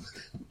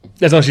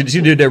 That's all she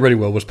did that really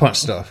well was punch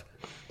stuff.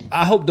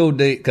 I hope though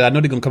because I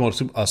know they're gonna come out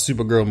with a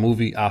Supergirl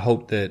movie. I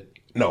hope that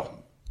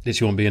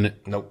she won't be in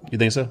it. Nope. You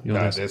think so?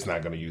 That's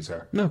not gonna use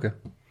her. No, okay.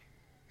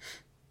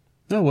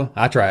 Oh well,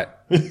 I tried.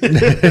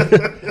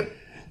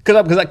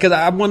 Because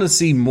I want to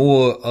see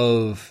more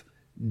of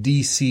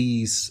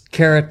DC's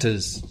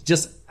characters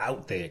just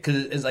out there.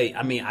 Because it's like,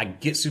 I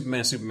get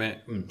Superman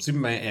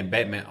and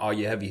Batman are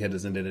your heavy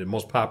hitters and they're the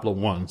most popular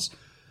ones.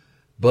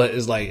 But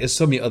it's like, it's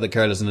so many other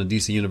characters in the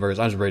DC universe.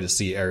 I'm just ready to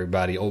see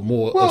everybody or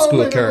more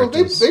obscure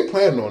characters. They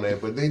planned on that,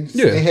 but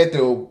they had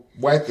to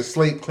wipe the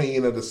slate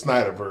clean of the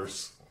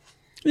Snyderverse.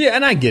 Yeah,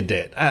 and I get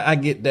that. I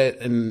get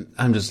that, and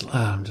I'm just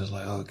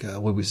like, oh god,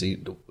 what do we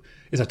see?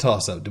 It's a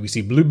toss up. Do we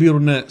see Blue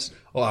Beetle next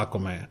or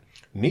Aquaman?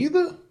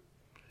 Neither.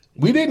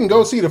 We didn't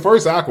go see the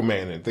first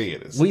Aquaman in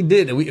theaters. We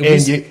did,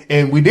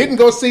 and we didn't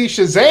go see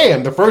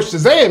Shazam, the first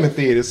Shazam in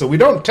theaters. So we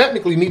don't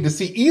technically need to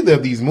see either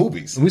of these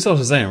movies. We saw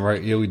Shazam,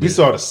 right? Yeah, we did. We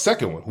saw the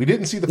second one. We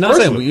didn't see the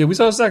first one. Yeah, we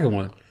saw the second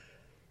one.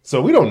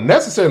 So we don't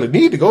necessarily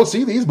need to go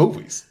see these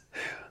movies.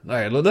 All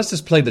right, let's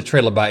just play the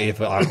trailer by ear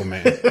for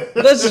Aquaman.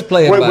 Let's just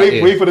play it by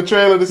ear. Wait for the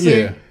trailer to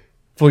see. Yeah,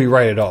 before you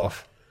write it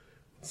off.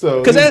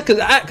 So, when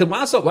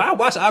I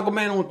watched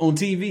Aquaman on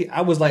TV,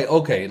 I was like,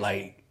 okay,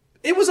 like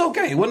it was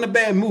okay. It wasn't a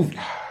bad movie.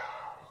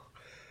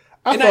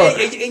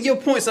 And your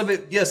points of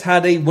it, yes, how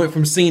they went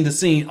from scene to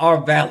scene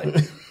are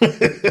valid.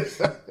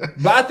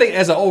 But I think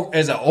as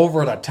an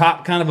over the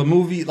top kind of a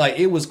movie, like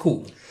it was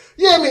cool.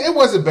 Yeah, it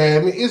wasn't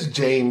bad. It's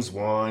James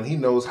Wan. He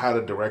knows how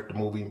to direct a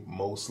movie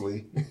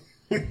mostly.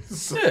 And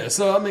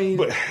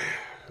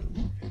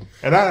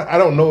I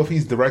don't know if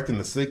he's directing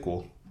the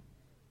sequel.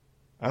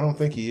 I don't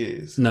think he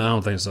is. No, I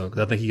don't think so.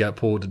 Because I think he got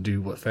pulled to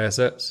do Fast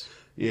X?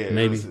 Yeah,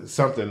 maybe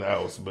something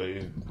else.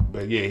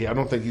 But yeah, I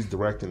don't think he's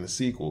directing the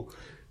sequel.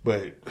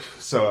 But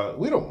so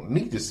we don't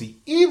need to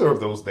see either of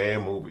those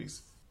damn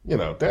movies.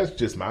 That's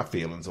just my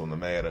feelings on the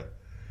matter.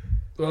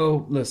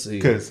 Well, let's see.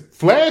 Because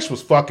Flash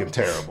was fucking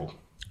terrible.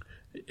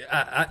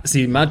 I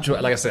see. Like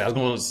I said, I was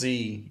going to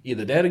see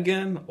either that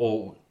again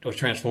or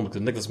Transformers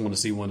because Nicholas wanted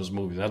to see one of those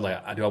movies. I was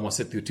like, do I want to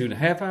sit through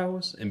 2.5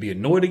 hours and be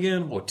annoyed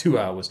again, or 2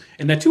 hours?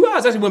 And that 2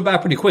 hours actually went by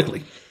pretty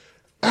quickly.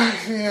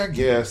 Yeah, I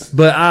guess.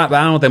 But I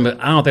don't think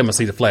I'm gonna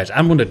see the Flash.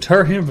 I'm going to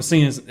deter him from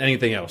seeing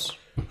anything else.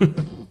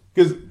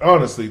 Because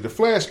honestly, the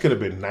Flash could have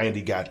been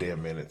 90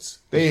 goddamn minutes.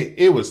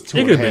 It was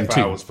 2.5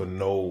 hours for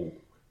no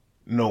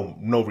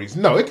no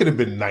reason. No, it could have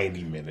been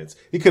 90 minutes.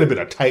 It could have been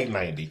a tight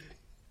 90.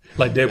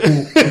 Like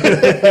Deadpool.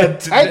 A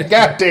tight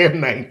goddamn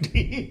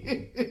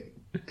 90.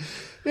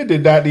 It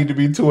did not need to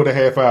be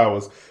 2.5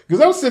 hours.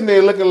 Because I'm sitting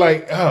there looking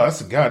like, oh,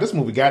 God, this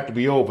movie got to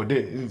be over.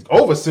 It's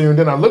over soon.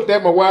 Then I looked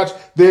at my watch.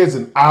 There's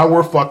an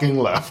hour fucking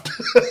left.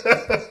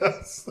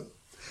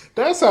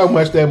 That's how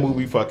much that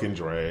movie fucking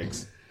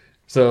drags.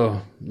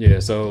 So, yeah.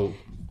 So,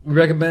 we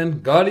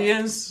recommend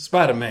Guardians,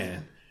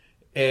 Spider-Man.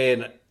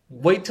 And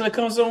wait till it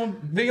comes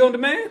on video on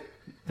demand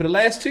for the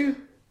last two?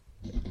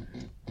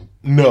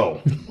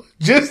 No.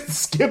 Just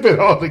skip it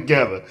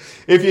altogether.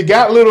 If you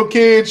got little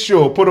kids,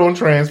 sure, put on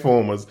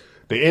Transformers.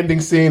 The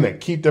ending scene and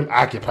keep them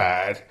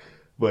occupied.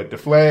 But The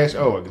Flash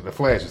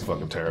is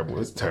fucking terrible.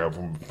 It's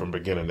terrible from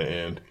beginning to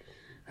end.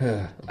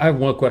 I have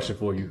one question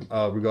for you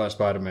regarding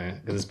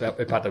Spider-Man, because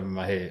it popped up in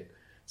my head.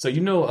 So,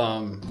 you know,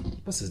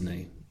 what's his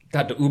name?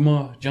 Dr.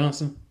 Umar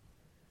Johnson?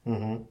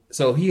 Mm-hmm.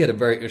 So he had a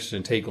very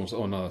interesting take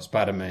on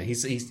Spider-Man.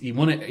 He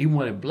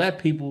wanted black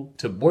people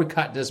to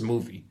boycott this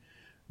movie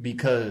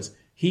because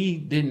he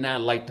did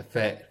not like the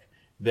fact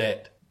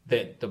that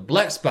the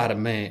black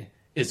Spider-Man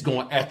is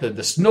going after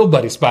the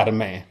Snowbody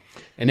Spider-Man.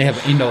 And they have,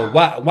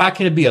 why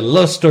can't it be a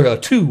love story of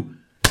two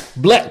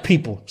black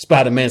people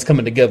Spider-Mans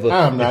coming together?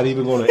 I'm not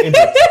even going to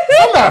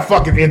I'm not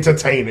fucking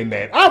entertaining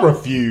that. I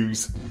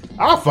refuse.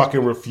 I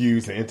fucking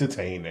refuse to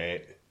entertain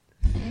that.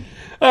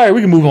 All right,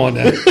 we can move on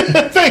now.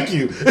 Thank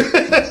you.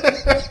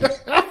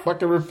 I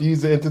fucking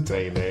refuse to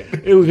entertain that.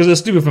 Because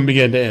it's stupid from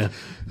beginning to end.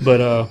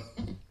 But,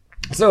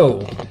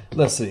 so,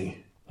 let's see.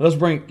 Let's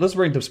rank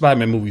the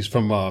Spider-Man movies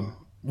from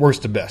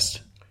worst to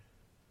best.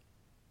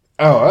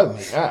 Oh,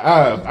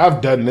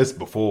 I've done this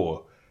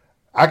before.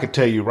 I could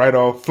tell you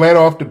flat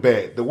off the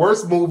bat, the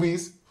worst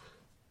movies: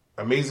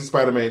 Amazing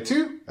Spider-Man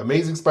 2,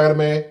 Amazing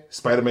Spider-Man,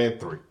 Spider-Man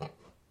 3.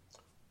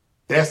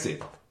 That's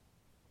it.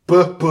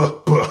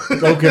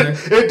 Okay.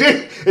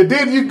 and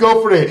then you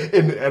go for that,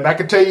 and I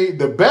can tell you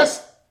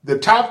the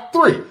top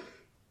 3: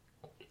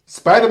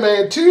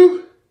 Spider-Man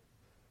 2,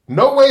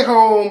 No Way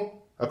Home,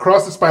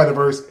 Across the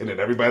Spider-Verse, and then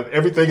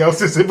everything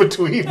else is in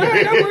between.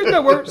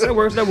 That works.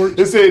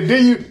 It said,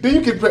 then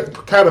you can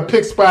kind of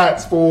pick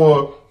spots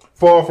for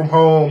Far From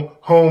Home,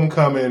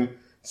 Homecoming,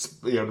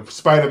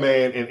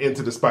 Spider-Man, and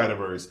Into the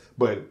Spider-Verse.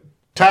 But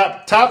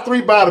top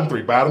 3, bottom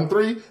 3. Bottom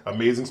 3,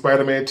 Amazing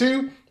Spider-Man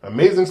 2,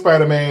 Amazing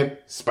Spider-Man,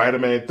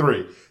 Spider-Man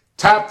 3.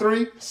 Top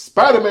 3,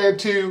 Spider-Man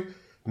 2,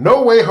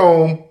 No Way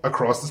Home,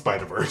 Across the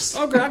Spider-Verse.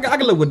 Okay, I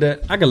can live with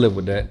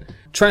that.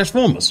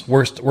 Transformers,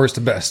 worst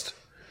to best.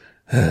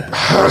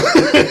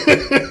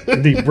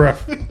 Deep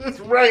breath.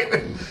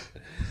 Right.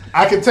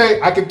 I can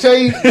tell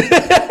you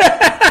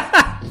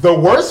the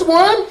worst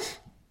one,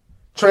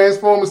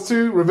 Transformers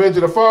 2, Revenge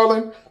of the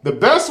Fallen. The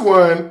best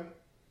one,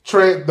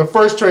 the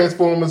first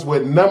Transformers,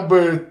 with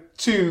number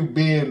 2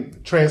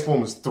 being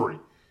Transformers 3.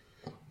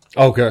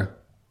 Okay.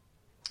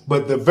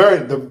 But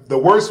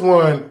the worst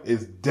one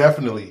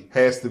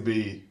has to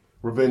be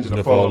Revenge of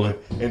the Fallen.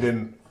 And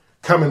then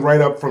coming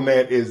right up from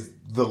that is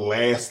The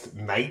Last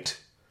Night.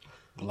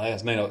 The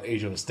Last Night of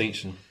Age of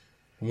Extinction.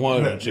 One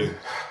of them two.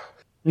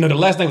 No, The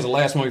Last Night was the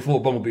last one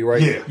before Bumblebee,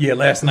 right? Yeah,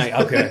 Last Night.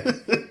 Okay.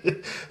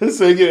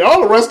 So yeah,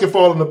 all the rest can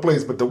fall into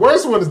place, but the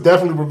worst one is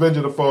definitely Revenge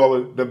of the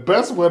Fallen. The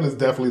best one is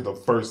definitely the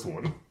first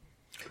one.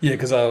 Yeah,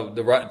 because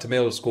the Rotten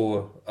Tomatoes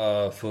score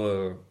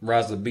for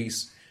Rise of the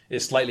Beast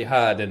is slightly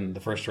higher than the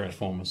first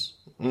Transformers.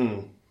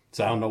 So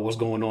I don't know what's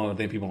going on. I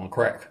think people on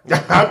crack.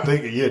 I'm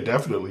thinking, yeah,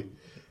 definitely.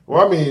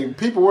 Well, I mean,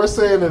 people were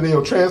saying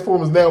that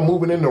Transformers now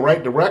moving in the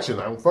right direction.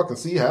 I don't fucking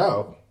see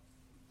how.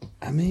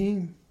 I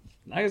mean,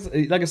 like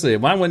I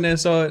said, when I went there and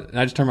saw it, and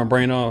I just turned my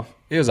brain off,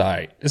 it was all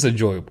right. It's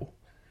enjoyable.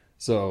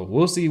 So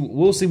we'll see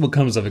what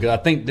comes of it. Because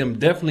I think them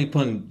definitely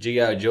putting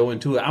G.I. Joe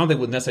into it, I don't think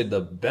it was necessarily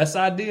the best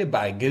idea,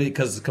 but I get it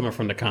because it's coming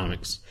from the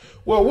comics.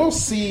 Well, we'll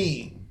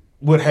see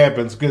what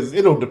happens because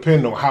it'll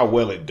depend on how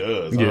well it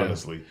does,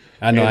 honestly.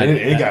 I know.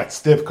 It got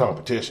stiff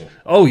competition.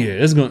 Oh, yeah.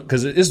 It's going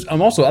because it's.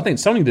 I'm also, I think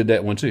Sony did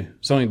that one too.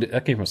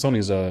 That came from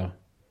Sony's. No.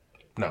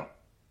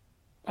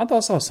 I thought I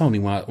saw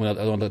Sony when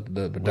I on the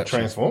production.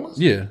 Transformers?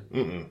 Yeah.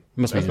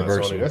 Must that's be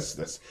Universal.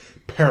 That's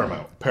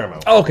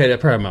Paramount. Oh, okay,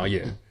 that Paramount,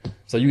 yeah.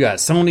 So you got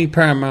Sony,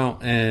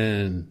 Paramount,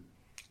 and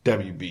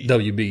WB.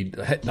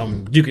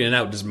 I'm duking it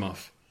out this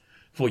month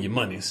for your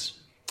monies.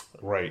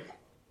 Right.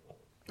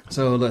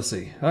 So let's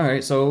see. All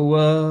right.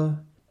 So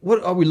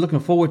what are we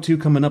looking forward to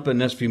coming up in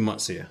the next few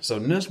months here? So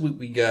next week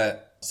we got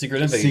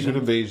Secret Invasion. Secret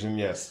Invasion,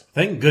 yes.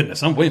 Thank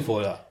goodness. I'm waiting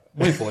for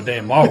a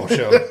damn Marvel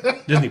show,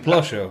 Disney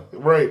Plus show.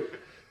 Right.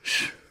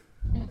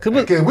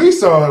 Because we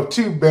saw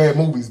 2 bad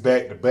movies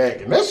back to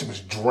back, and that shit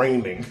was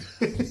draining.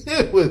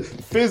 It was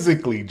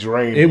physically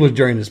draining. It was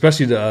draining,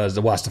 especially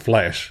to watch The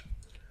Flash.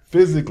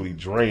 Physically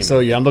draining. So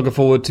yeah, I'm looking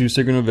forward to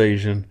Secret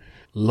Invasion.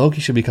 Loki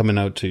should be coming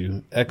out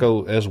too.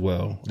 Echo as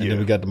well. And then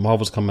we got the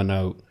Marvels coming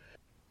out.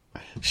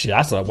 Shit,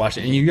 I started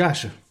watching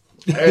Inuyasha.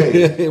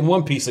 Hey. In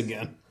One Piece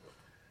again.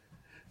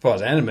 As far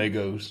as anime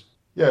goes.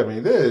 Yeah, I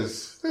mean,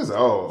 there's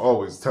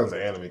always tons of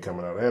anime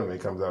coming out. Anime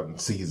comes out in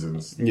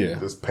seasons. Yeah.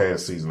 This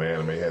past season of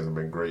anime hasn't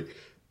been great.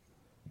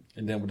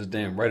 And then with this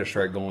damn writer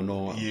strike going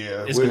on,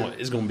 Yeah, it's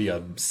going to be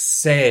a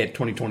sad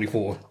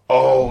 2024.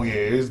 Oh yeah,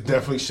 it's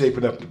definitely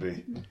shaping up to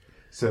be.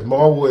 So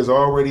Marvel has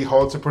already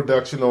halted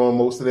production on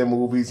most of their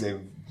movies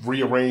and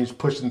rearranged,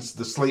 pushing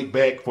the slate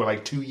back for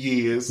like 2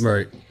 years.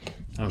 Right.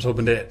 I was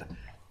hoping that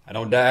I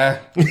don't die.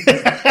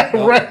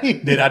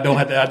 Right. That I don't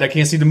have to. I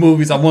can't see the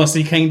movies. I want to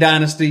see Kang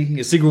Dynasty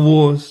and Secret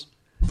Wars.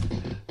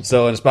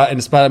 So in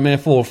the Spider-Man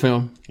 4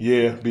 film.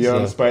 Yeah,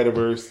 Beyond the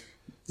Spider-Verse.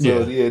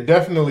 So yeah,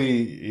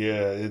 definitely.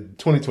 Yeah,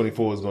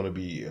 2024 is going to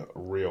be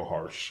real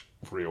harsh.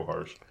 Real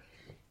harsh.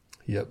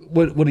 Yep.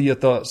 What are your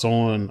thoughts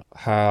on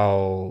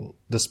how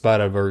the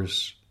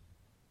Spider-Verse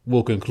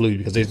will conclude?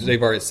 Because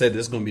they've already said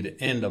this is going to be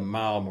the end of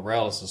Miles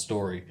Morales'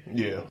 story.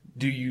 Yeah.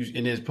 Do you,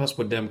 and then plus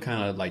with them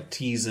kind of like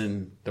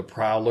teasing the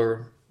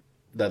Prowler,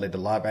 that like the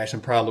live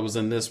action Prowler was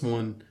in this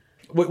one.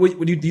 What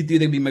do you think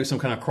there'd be maybe some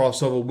kind of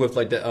crossover with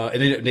like the,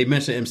 and they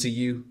mentioned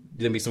MCU. Did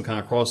there be some kind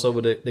of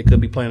crossover that they could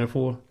be planning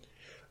for?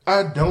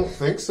 I don't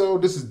think so.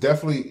 This is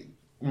definitely,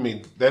 I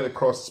mean, that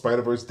Across the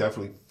Spider-Verse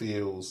definitely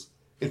feels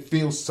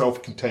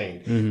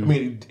self-contained. Mm-hmm. I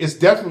mean, it's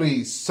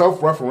definitely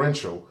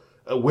self-referential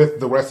with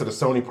the rest of the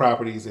Sony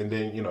properties, and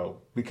then, you know,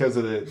 because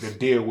of the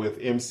deal with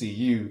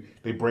MCU,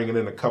 they bringing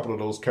in a couple of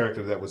those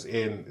characters that was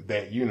in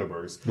that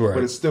universe. Right.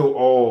 But it's still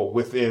all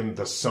within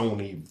the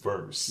Sony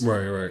verse.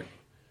 Right.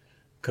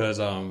 Because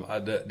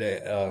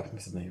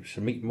what's his name?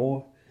 Shamik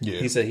Moore? Yeah.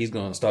 He said he's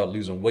going to start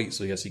losing weight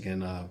so I guess he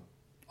can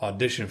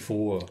audition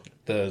for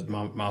the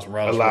Miles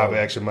Morales A live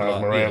action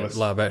Miles Morales.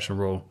 Live action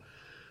role.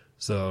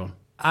 So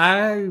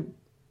my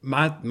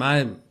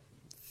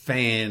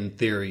fan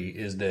theory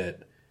is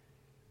that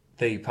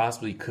they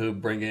possibly could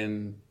bring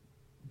in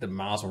the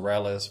Miles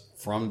Morales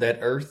from that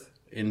Earth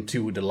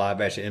into the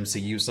live action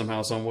MCU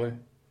somehow, some way.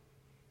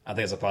 I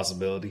think it's a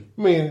possibility.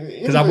 I mean,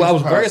 because I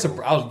was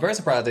very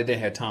surprised they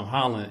didn't have Tom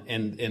Holland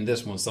in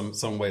this one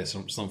some way,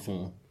 some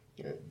form.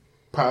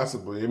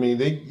 Possibly. I mean,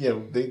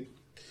 they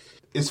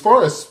as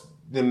far as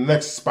the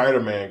next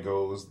Spider-Man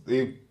goes,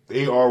 they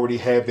already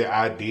have their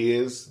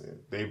ideas.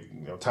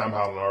 Tom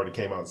Holland already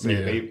came out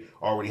saying they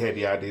already had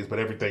the ideas, but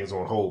everything's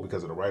on hold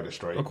because of the writer's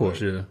strike. Of course,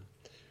 yeah.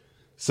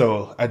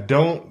 So I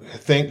don't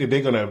think that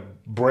they're going to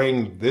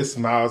bring this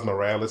Miles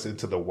Morales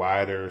into the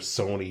wider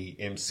Sony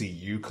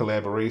MCU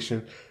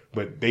collaboration,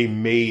 but they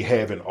may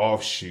have an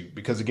offshoot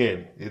because,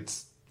 again,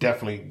 it's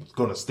definitely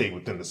going to stay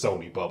within the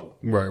Sony bubble.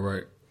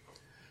 Right.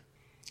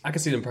 I can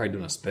see them probably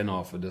doing a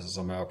spinoff of this or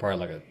somehow,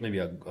 probably like maybe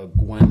a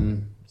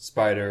Gwen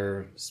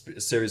Spider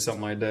series,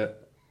 something like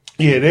that.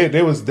 Yeah,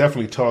 there was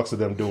definitely talks of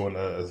them doing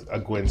a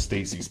Gwen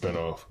Stacy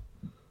spinoff,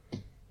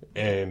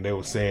 and they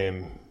were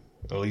saying,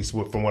 at least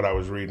from what I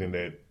was reading,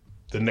 that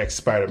the next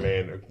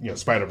Spider-Man,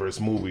 Spider-Verse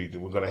movie,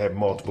 we're going to have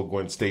multiple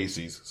Gwen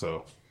Stacys.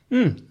 So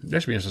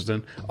that should be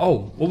interesting.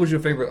 Oh, what was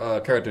your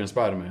favorite character in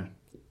Spider-Man?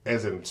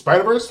 As in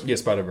Spider-Verse? Yeah,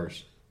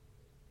 Spider-Verse.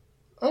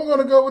 I'm going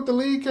to go with the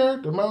lead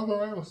character, Miles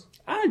Morales.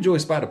 I enjoy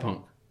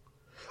Spider-Punk.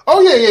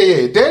 Oh,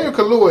 yeah. Daniel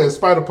Kaluuya as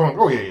Spider-Punk.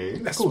 Oh, yeah.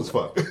 That's cool as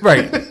fuck.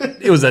 Right.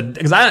 It was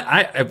because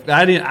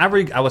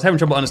I was having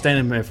trouble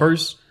understanding him at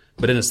first,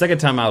 but then the second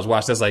time I was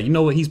watching, I was like, you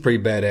know what? He's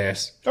pretty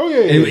badass. Oh,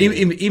 yeah.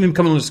 Even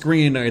coming on the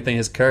screen and everything,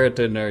 his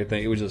character and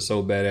everything, it was just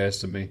so badass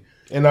to me.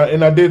 And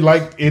I did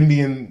like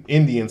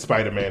Indian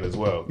Spider-Man as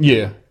well.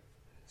 Yeah.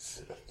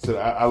 So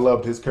I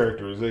loved his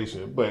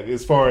characterization. But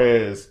as far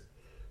as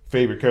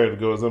favorite character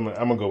goes, I'm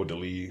gonna go with the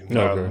lead.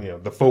 Okay.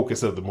 The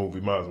focus of the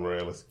movie, Miles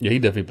Morales. Yeah, he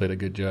definitely played a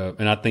good job,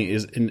 and I think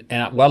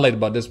what I liked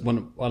about this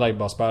one, what I liked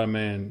about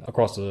Spider-Man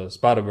Across the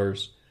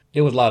Spider-Verse,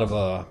 it was a lot of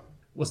I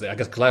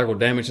guess collateral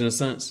damage in a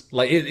sense.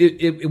 Like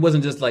it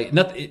wasn't just like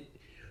nothing.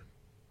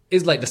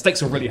 It's like the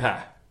stakes are really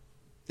high.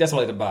 That's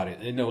what I liked about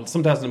it.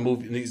 Sometimes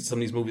in some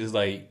of these movies, it's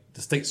like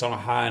the stakes aren't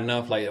high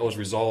enough. Like it was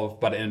resolved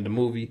by the end of the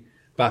movie,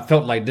 but I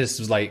felt like this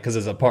was like because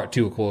it's a part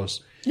 2, of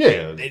course.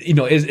 Yeah,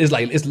 it's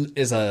like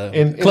it's a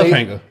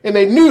cliffhanger, and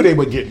they knew they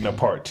were getting a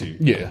part 2.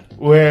 Yeah,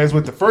 whereas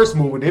with the first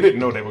movie, they didn't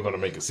know they were going to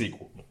make a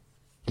sequel.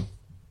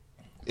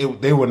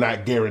 They were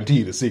not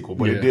guaranteed a sequel,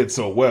 but it did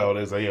so well.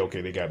 They was like, yeah,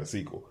 okay, they got a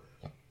sequel.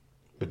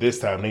 But this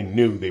time, they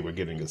knew they were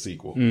getting a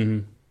sequel.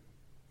 Mm-hmm.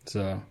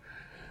 So,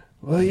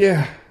 well,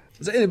 yeah,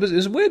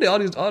 it's weird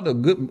that all the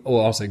good,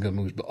 I'll say good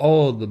movies, but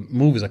all the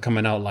movies are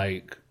coming out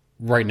like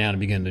right now in the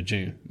beginning of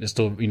June. It's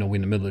still, we're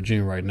in the middle of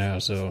June right now,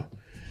 so.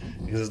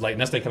 Because it's like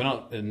next thing coming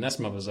out, and next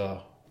month is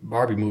a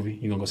Barbie movie.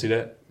 You gonna go see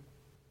that?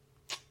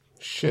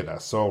 Shit, I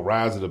saw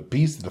Rise of the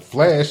Beast and the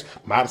Flash.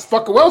 Might as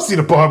fucking well see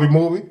the Barbie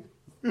movie.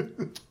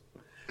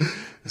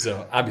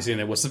 So I'll be seeing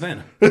that with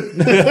Savannah.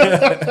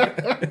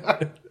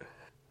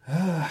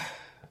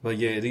 But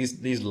yeah,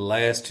 these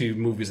last 2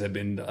 movies have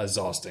been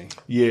exhausting.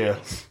 Yeah.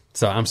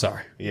 So I'm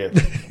sorry. Yeah,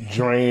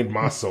 drained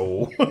my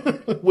soul.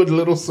 What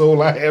little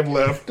soul I have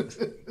left.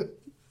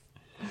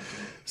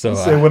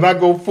 So when I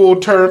go full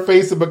turn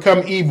face and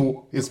become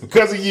evil, it's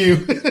because of you.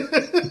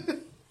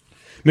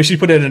 Make sure you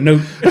put that in a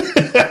note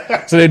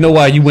so they know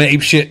why you went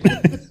ape shit.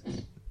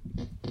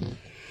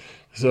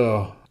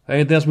 So,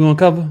 anything else we want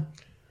to cover?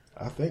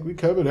 I think we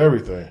covered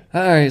everything.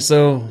 All right,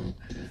 so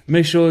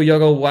make sure y'all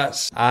go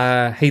watch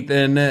I Hate the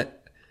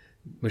Internet.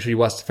 Make sure you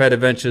watch the Fat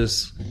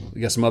Adventures.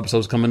 We got some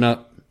episodes coming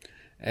up.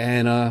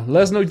 And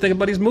let us know what you think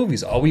about these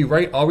movies. Are we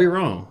right? Are we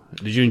wrong?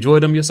 Did you enjoy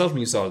them yourself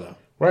when you saw them?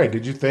 Right.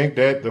 Did you think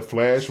that The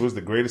Flash was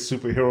the greatest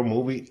superhero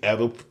movie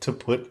ever to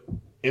put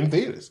in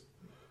theaters?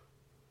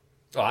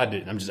 Oh, I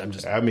didn't. I'm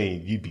just. I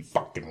mean, you'd be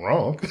fucking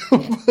wrong.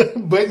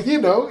 But,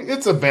 you know,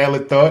 it's a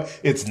valid thought.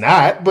 It's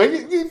not, but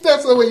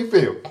that's the way you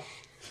feel.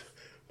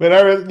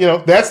 But, you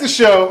know, that's the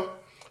show.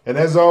 And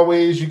as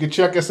always, you can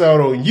check us out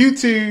on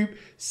YouTube,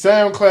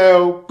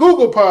 SoundCloud,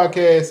 Google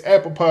Podcasts,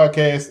 Apple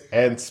Podcasts,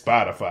 and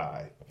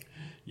Spotify.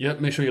 Yep.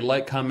 Make sure you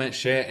like, comment,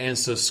 share, and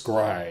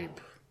subscribe.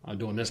 I'm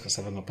doing this because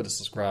I'm going to put a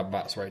subscribe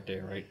box right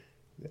there, right?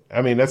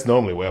 I mean, that's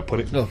normally where I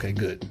put it. Okay,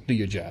 good. Do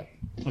your job.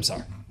 I'm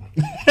sorry.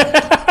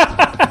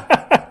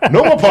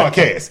 No more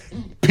podcasts.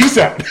 Peace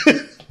out.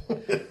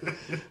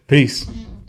 Peace.